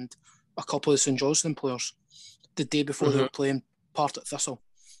and a couple of St Johnstone players the day before they were playing Partick Thistle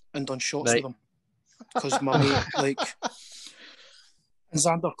and done shots with them. Because my mate, like,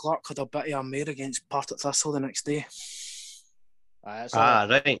 Xander Clark had a bit of a mare against Partick Thistle the next day. Right.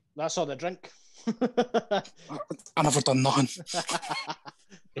 That's all the drink. I never done nothing.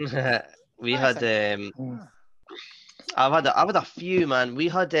 We had I've had a few, man. We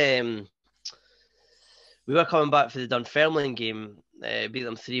had we were coming back for the Dunfermline game, beat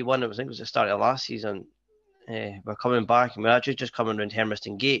them 3-1. I think it was the start of last season. We're coming back and we're actually just coming around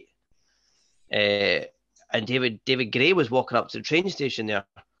Hermiston Gate. And David Gray was walking up to the train station there,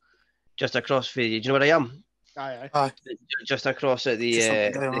 just across from. Do you know where I am? Aye. Just across at the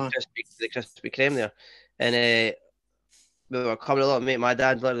Krispy Kreme there, and we were coming along. Mate, my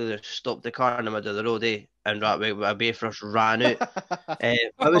dad literally just stopped the car in the middle of the road, and a bay for us ran out.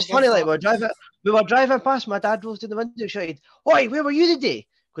 It was funny, like we were driving past. My dad rolls down the window, shouted, "Oi, where were you today?"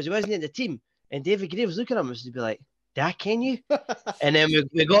 Because he wasn't in the team, and David Gray was looking at him and be like, "Dad, can you?" And then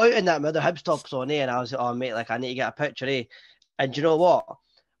we got out in that middle Hibs tops on, and I was like, "Oh mate, like I need to get a picture, And do you know what?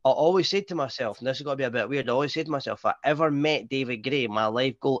 I always said to myself, and this is going to be a bit weird, I always said to myself, if I ever met David Gray, my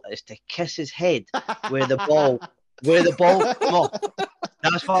life goal is to kiss his head where the ball come off.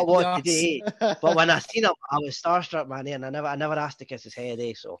 That's what I wanted to do. But when I seen him, I was starstruck, man, and I never asked to kiss his head,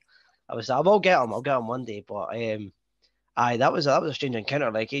 so I will get him one day. But that was a strange encounter.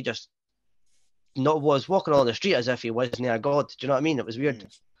 Like he just was walking along the street as if he wasn't a god. Do you know what I mean? It was weird.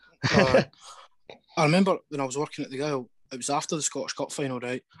 I remember when I was working at the Gyle, it was after the Scottish Cup final,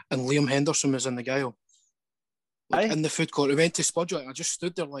 right? And Liam Henderson was in the Gyle. Like, in the food court. We went to Spudgett and I just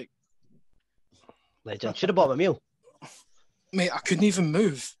stood there like... Legend. Should have bought him a meal. Mate, I couldn't even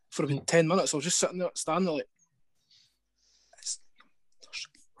move for about 10 minutes. I was just sitting there, standing there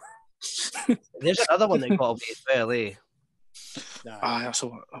like... There's another one that got away as well, That's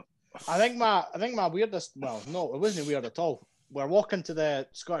all. I think my weirdest... Well, no, it wasn't weird at all. We're walking to the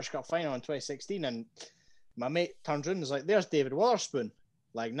Scottish Cup final in 2016 and my mate turns round and is like, "There's David Wotherspoon."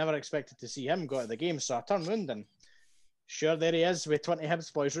 Like, never expected to see him go to the game. So I turned round and sure, there he is with 20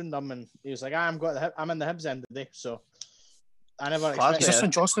 Hibs boys round him. And he was like, I'm in the Hibs end today. So I never expected. He's a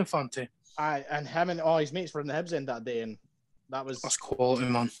St Johnstone fan too. And him and all his mates were in the Hibs end that day. And that's quality,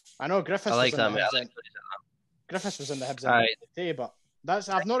 man. I know Griffiths was in the Hibs end. Griffiths was in the Hibs end today, but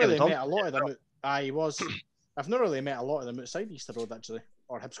I've not really met a lot of them. I've not really met a lot of them outside Easter Road, actually,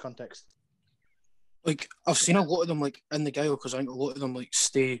 or Hibs context. Like, I've seen a lot of them, like, in the Gyle, because I think a lot of them, like,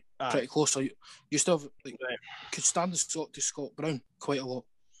 stay pretty close. I used to have, like, could stand to Scott Brown quite a lot,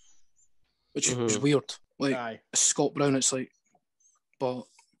 which is weird. Like, Scott Brown, it's like, but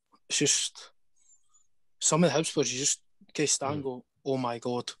it's just, some of the Hibs players, you just can't stand and go, oh my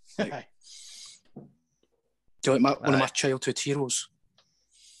God. Like, do you like one of my childhood heroes?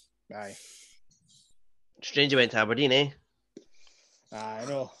 Aye. Strange you went to Aberdeen, eh? I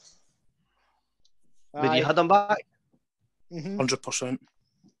know. Would you had them back? 100%.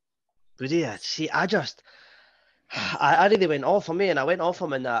 Would you? See, I really went off on me, and I went off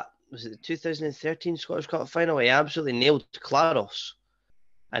him in that was it the 2013 Scottish Cup final? He absolutely nailed Claros,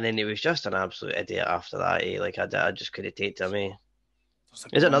 and then he was just an absolute idiot after that. Like I just couldn't take to him.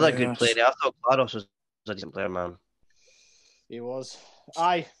 He's another good player. I thought Claros was a decent player, man. He was.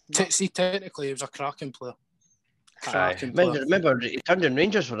 Aye. See, technically, he was a cracking player. Remember, he turned in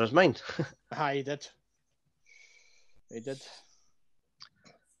Rangers for his mind. Aye, he did. He did.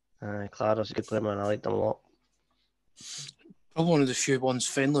 Claros is a good player, man. I liked him a lot. Probably one of the few ones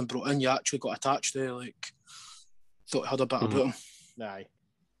Fenland brought in you actually got attached to, like, thought he had a bit about him. Aye.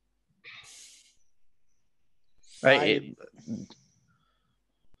 Right.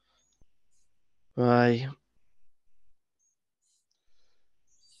 Aye.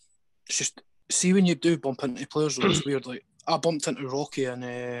 It's just, see when you do bump into players, though, it's weird. Like, I bumped into Rocky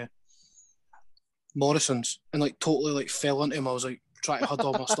and Morrison's and, like, totally, like, fell into him. I was, like, trying to hide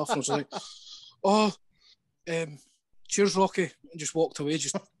all my stuff and I was like, oh, cheers, Rocky, and just walked away,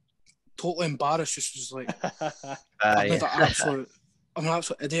 just totally embarrassed. Just was like, I'm an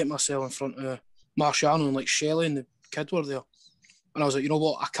absolute idiot myself in front of Marciano and like Shelley and the kid were there, and I was like, you know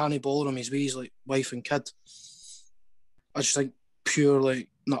what, I can't bother him. He's with his like wife and kid. I just think pure like,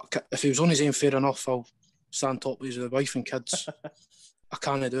 not if he was on his own, fair enough. I'll stand top with his wife and kids. I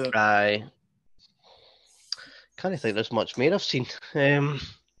can't do it. Aye. Can't think there's much more I've seen.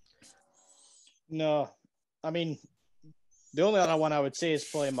 No, I mean, the only other one I would say is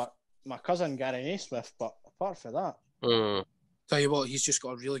probably my cousin Gary Naismith, but apart from that, tell you what, he's just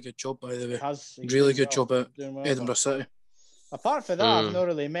got a really good job, by the way. He's really good job at well, Edinburgh City. Apart from that, I've not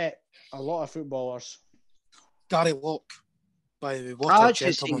really met a lot of footballers. Gary Locke, by the way, what a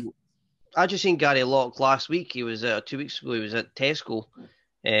gentleman. I just seen Gary Locke last week. He was 2 weeks ago. He was at Tesco,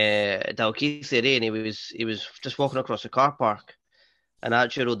 at Dalkeith area, and he was just walking across the car park, and I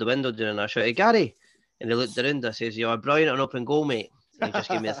actually rolled the window down and I shouted, "Gary!" And he looked around. I says, "You're brilliant on open goal, mate." And he just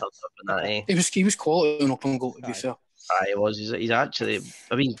gave me a thumbs up on that. He was quality on open goal, to be fair. He was. He's actually.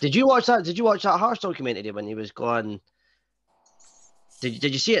 I mean, did you watch that? Did you watch that Hearts documentary when he was going? Did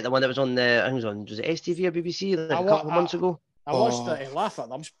you see it? The one that was on the. I think it was it STV or BBC like a couple of months ago? I watched it and laugh at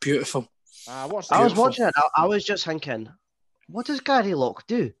them. It's beautiful. I was watching it. I was just thinking, what does Gary Locke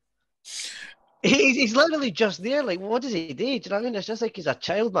do? He's literally just there. Like, what does he do? Do you know what I mean? It's just like he's a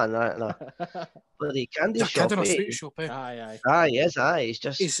child, man. Bloody candy shop. Kid in a sweet shop, eh? Aye. Yes, aye. He's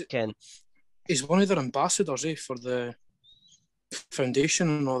just Ken. He's one of their ambassadors, for the foundation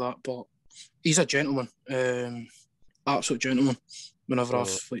and all that. But he's a gentleman, absolute gentleman. Whenever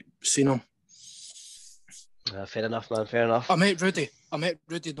I've seen him. Fair enough, man. Fair enough. I met Rudy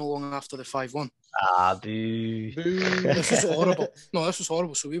no long after the 5-1. Boo. This was horrible. No, this was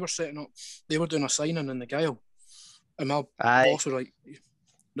horrible. So we were setting up. They were doing a signing in the Gyle, and my boss was like,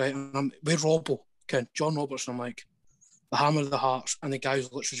 right, and I'm with Robbo, John Robertson. I'm like, the hammer of the Hearts, and the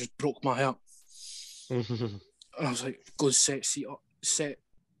guys literally just broke my heart. And I was like, go set the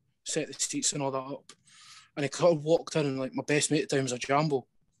seats and all that up. And he kind of walked in, and like my best mate at the time was a Jambo,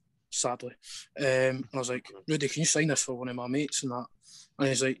 sadly. And I was like, Rudy, can you sign this for one of my mates and that? And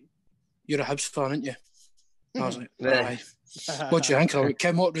he's like, you're a Hibs fan, aren't you? And I was like, aye. What do you think? I was like,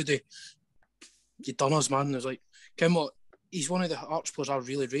 Kim, what, Rudy? You done us, man. And I was like, Kim, what? He's one of the Hearts players I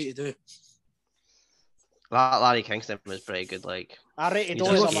really rated. Larry Kingston was pretty good. Like, I rated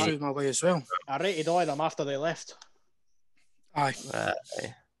all of them my way as well. I rated all of them after they left. Aye.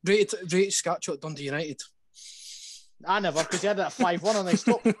 Rated Scatchot at Dundee United. I never, because he had that 5-1 and they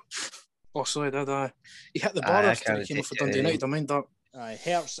stopped. Oh, sorry, did I? He hit the bar after he came off for Dundee United. I mind that. Aye,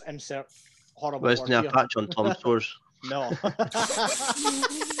 Hertz insert horrible. Wasn't there a patch on Tom Stores? No.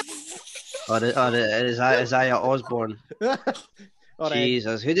 Isaiah Osborne.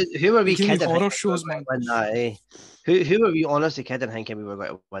 Jesus, who were we kidding? Horror shows, man. Win that, eh? Who were we honestly kidding thinking we were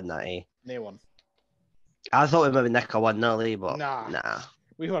going to win that, eh? No one. I thought we maybe nick a 1-0, but nah.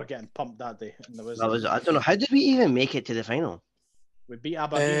 We were getting pumped that day. And I don't know. How did we even make it to the final? We beat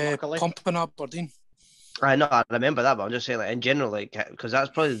Aberdeen, luckily. Pumping Aberdeen. I know, I remember that, but I'm just saying, like, in general, like, because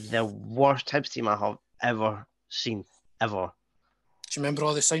that's probably the worst Hibs team I have ever seen, ever. Do you remember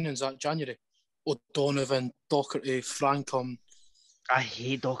all the signings that January? O'Donovan, Docherty, Frankham. I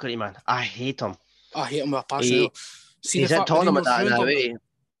hate Docherty, man. I hate him. I hate him with a passion. He's in tournament that now, eh?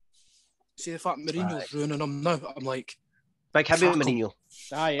 See the fact Mourinho's ruining him now. I'm like, big heavy Mourinho.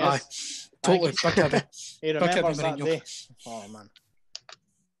 Aye, totally big heavy. He remembers that day. Oh man.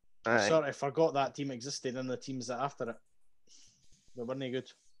 Aye. Sorry, I forgot that team existed and the teams that after it. They weren't any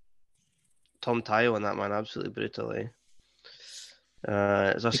good. Tom Tyo and that, man, absolutely brutal, eh?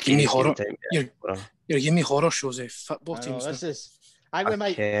 It's a scary horror. You're giving me horror shows, football teams. This is. I think we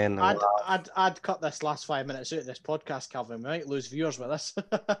might. cannot. I'd cut this last 5 minutes out of this podcast, Calvin. We might lose viewers with this.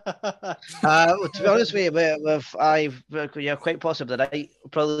 Well, to be honest with you, you're quite possibly right.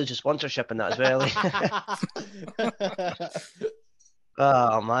 Probably lose your sponsorship in that as well.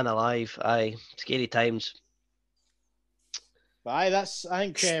 Oh man, alive! Aye, scary times. But I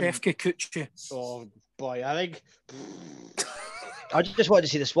think. Stefke Kucci. Oh boy, I think. I just wanted to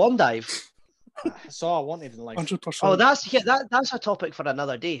see the swan dive. That's all I wanted in life. 100%. Oh, that's a topic for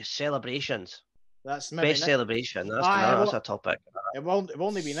another day. Celebrations. That's maybe Best celebration. That's a topic. It won't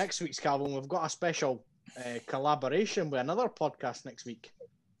only be next week's, Calvin. We've got a special collaboration with another podcast next week.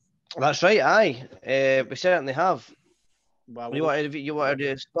 That's right. Aye, we certainly have. Well, You wanted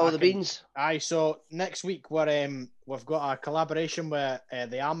to spill the beans? Aye. So next week we've got a collaboration with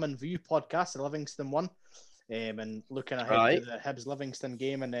the Almond View podcast, the Livingston one, and looking ahead to the Hibs Livingston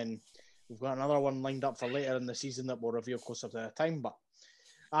game, and then we've got another one lined up for later in the season that we'll reveal closer to the time. But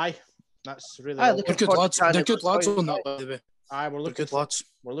aye, that's really. They're good lads. They're good lads on that, by the way. Aye, we're looking good lads.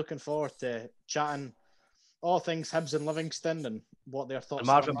 We're looking forward to chatting all things Hibs and Livingston and what their thoughts. And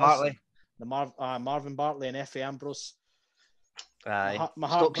Marvin Bartley, Marvin Bartley, and Effie Ambrose. Aye,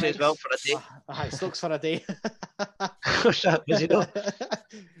 Stokes as well for a day. Aye, Stokes for a day. Was he not?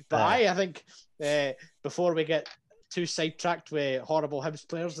 But I think before we get too sidetracked with horrible Hibs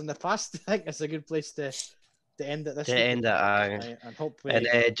players in the past, I think it's a good place to end it this week. End it, aye. And hope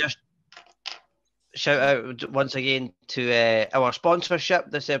just shout out once again to our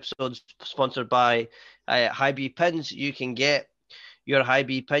sponsorship. This episode's sponsored by High-B Pins. You can get your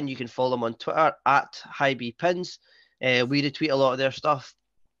High-B pin. You can follow them on Twitter at High-B Pins. We retweet a lot of their stuff,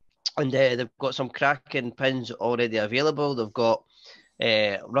 and they've got some cracking pins already available. They've got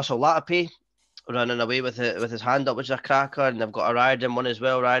Russell Latape running away with his hand up, which is a cracker, and they've got a Riordan one as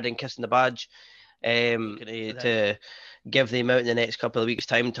well, Riordan kissing the badge, to give them out in the next couple of weeks'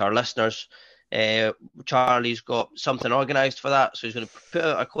 time to our listeners. Charlie's got something organised for that, so he's going to put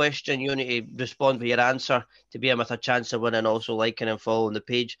out a question. You need to respond with your answer to be in with a chance of winning, also liking and following the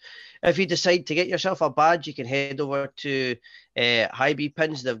page. If you decide to get yourself a badge, you can head over to High-B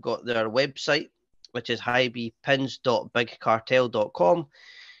Pins. They've got their website, which is highbpins.bigcartel.com.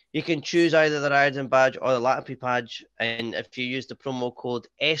 You can choose either the Riordan badge or the Latape badge, and if you use the promo code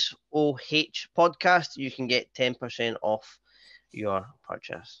SOH podcast, you can get 10% off your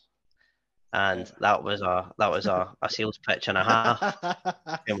purchase. And that was a sales pitch and a half.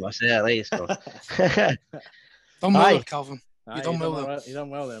 It was at least. Done well, Calvin. You done well there. You done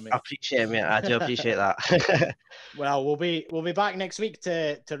well there, mate. I appreciate it, mate. I do appreciate that. Well, we'll be back next week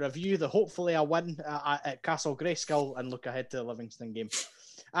to review hopefully a win at Castle Grayskull and look ahead to the Livingston game.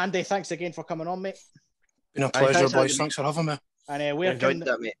 Andy, thanks again for coming on, mate. Been a pleasure, boys. Thanks for having me. And where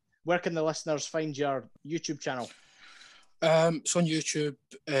can the listeners find your YouTube channel? It's on YouTube.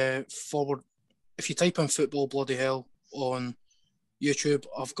 If you type in Football Bloody Hell on YouTube,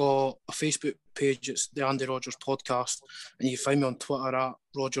 I've got a Facebook page. It's the Andy Rogers Podcast, and you can find me on Twitter at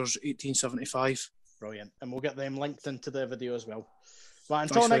Rogers1875. Brilliant, and we'll get them linked into the video as well. But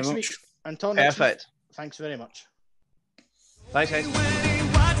until next week. Thanks very much. Thanks,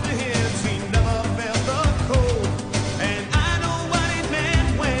 guys.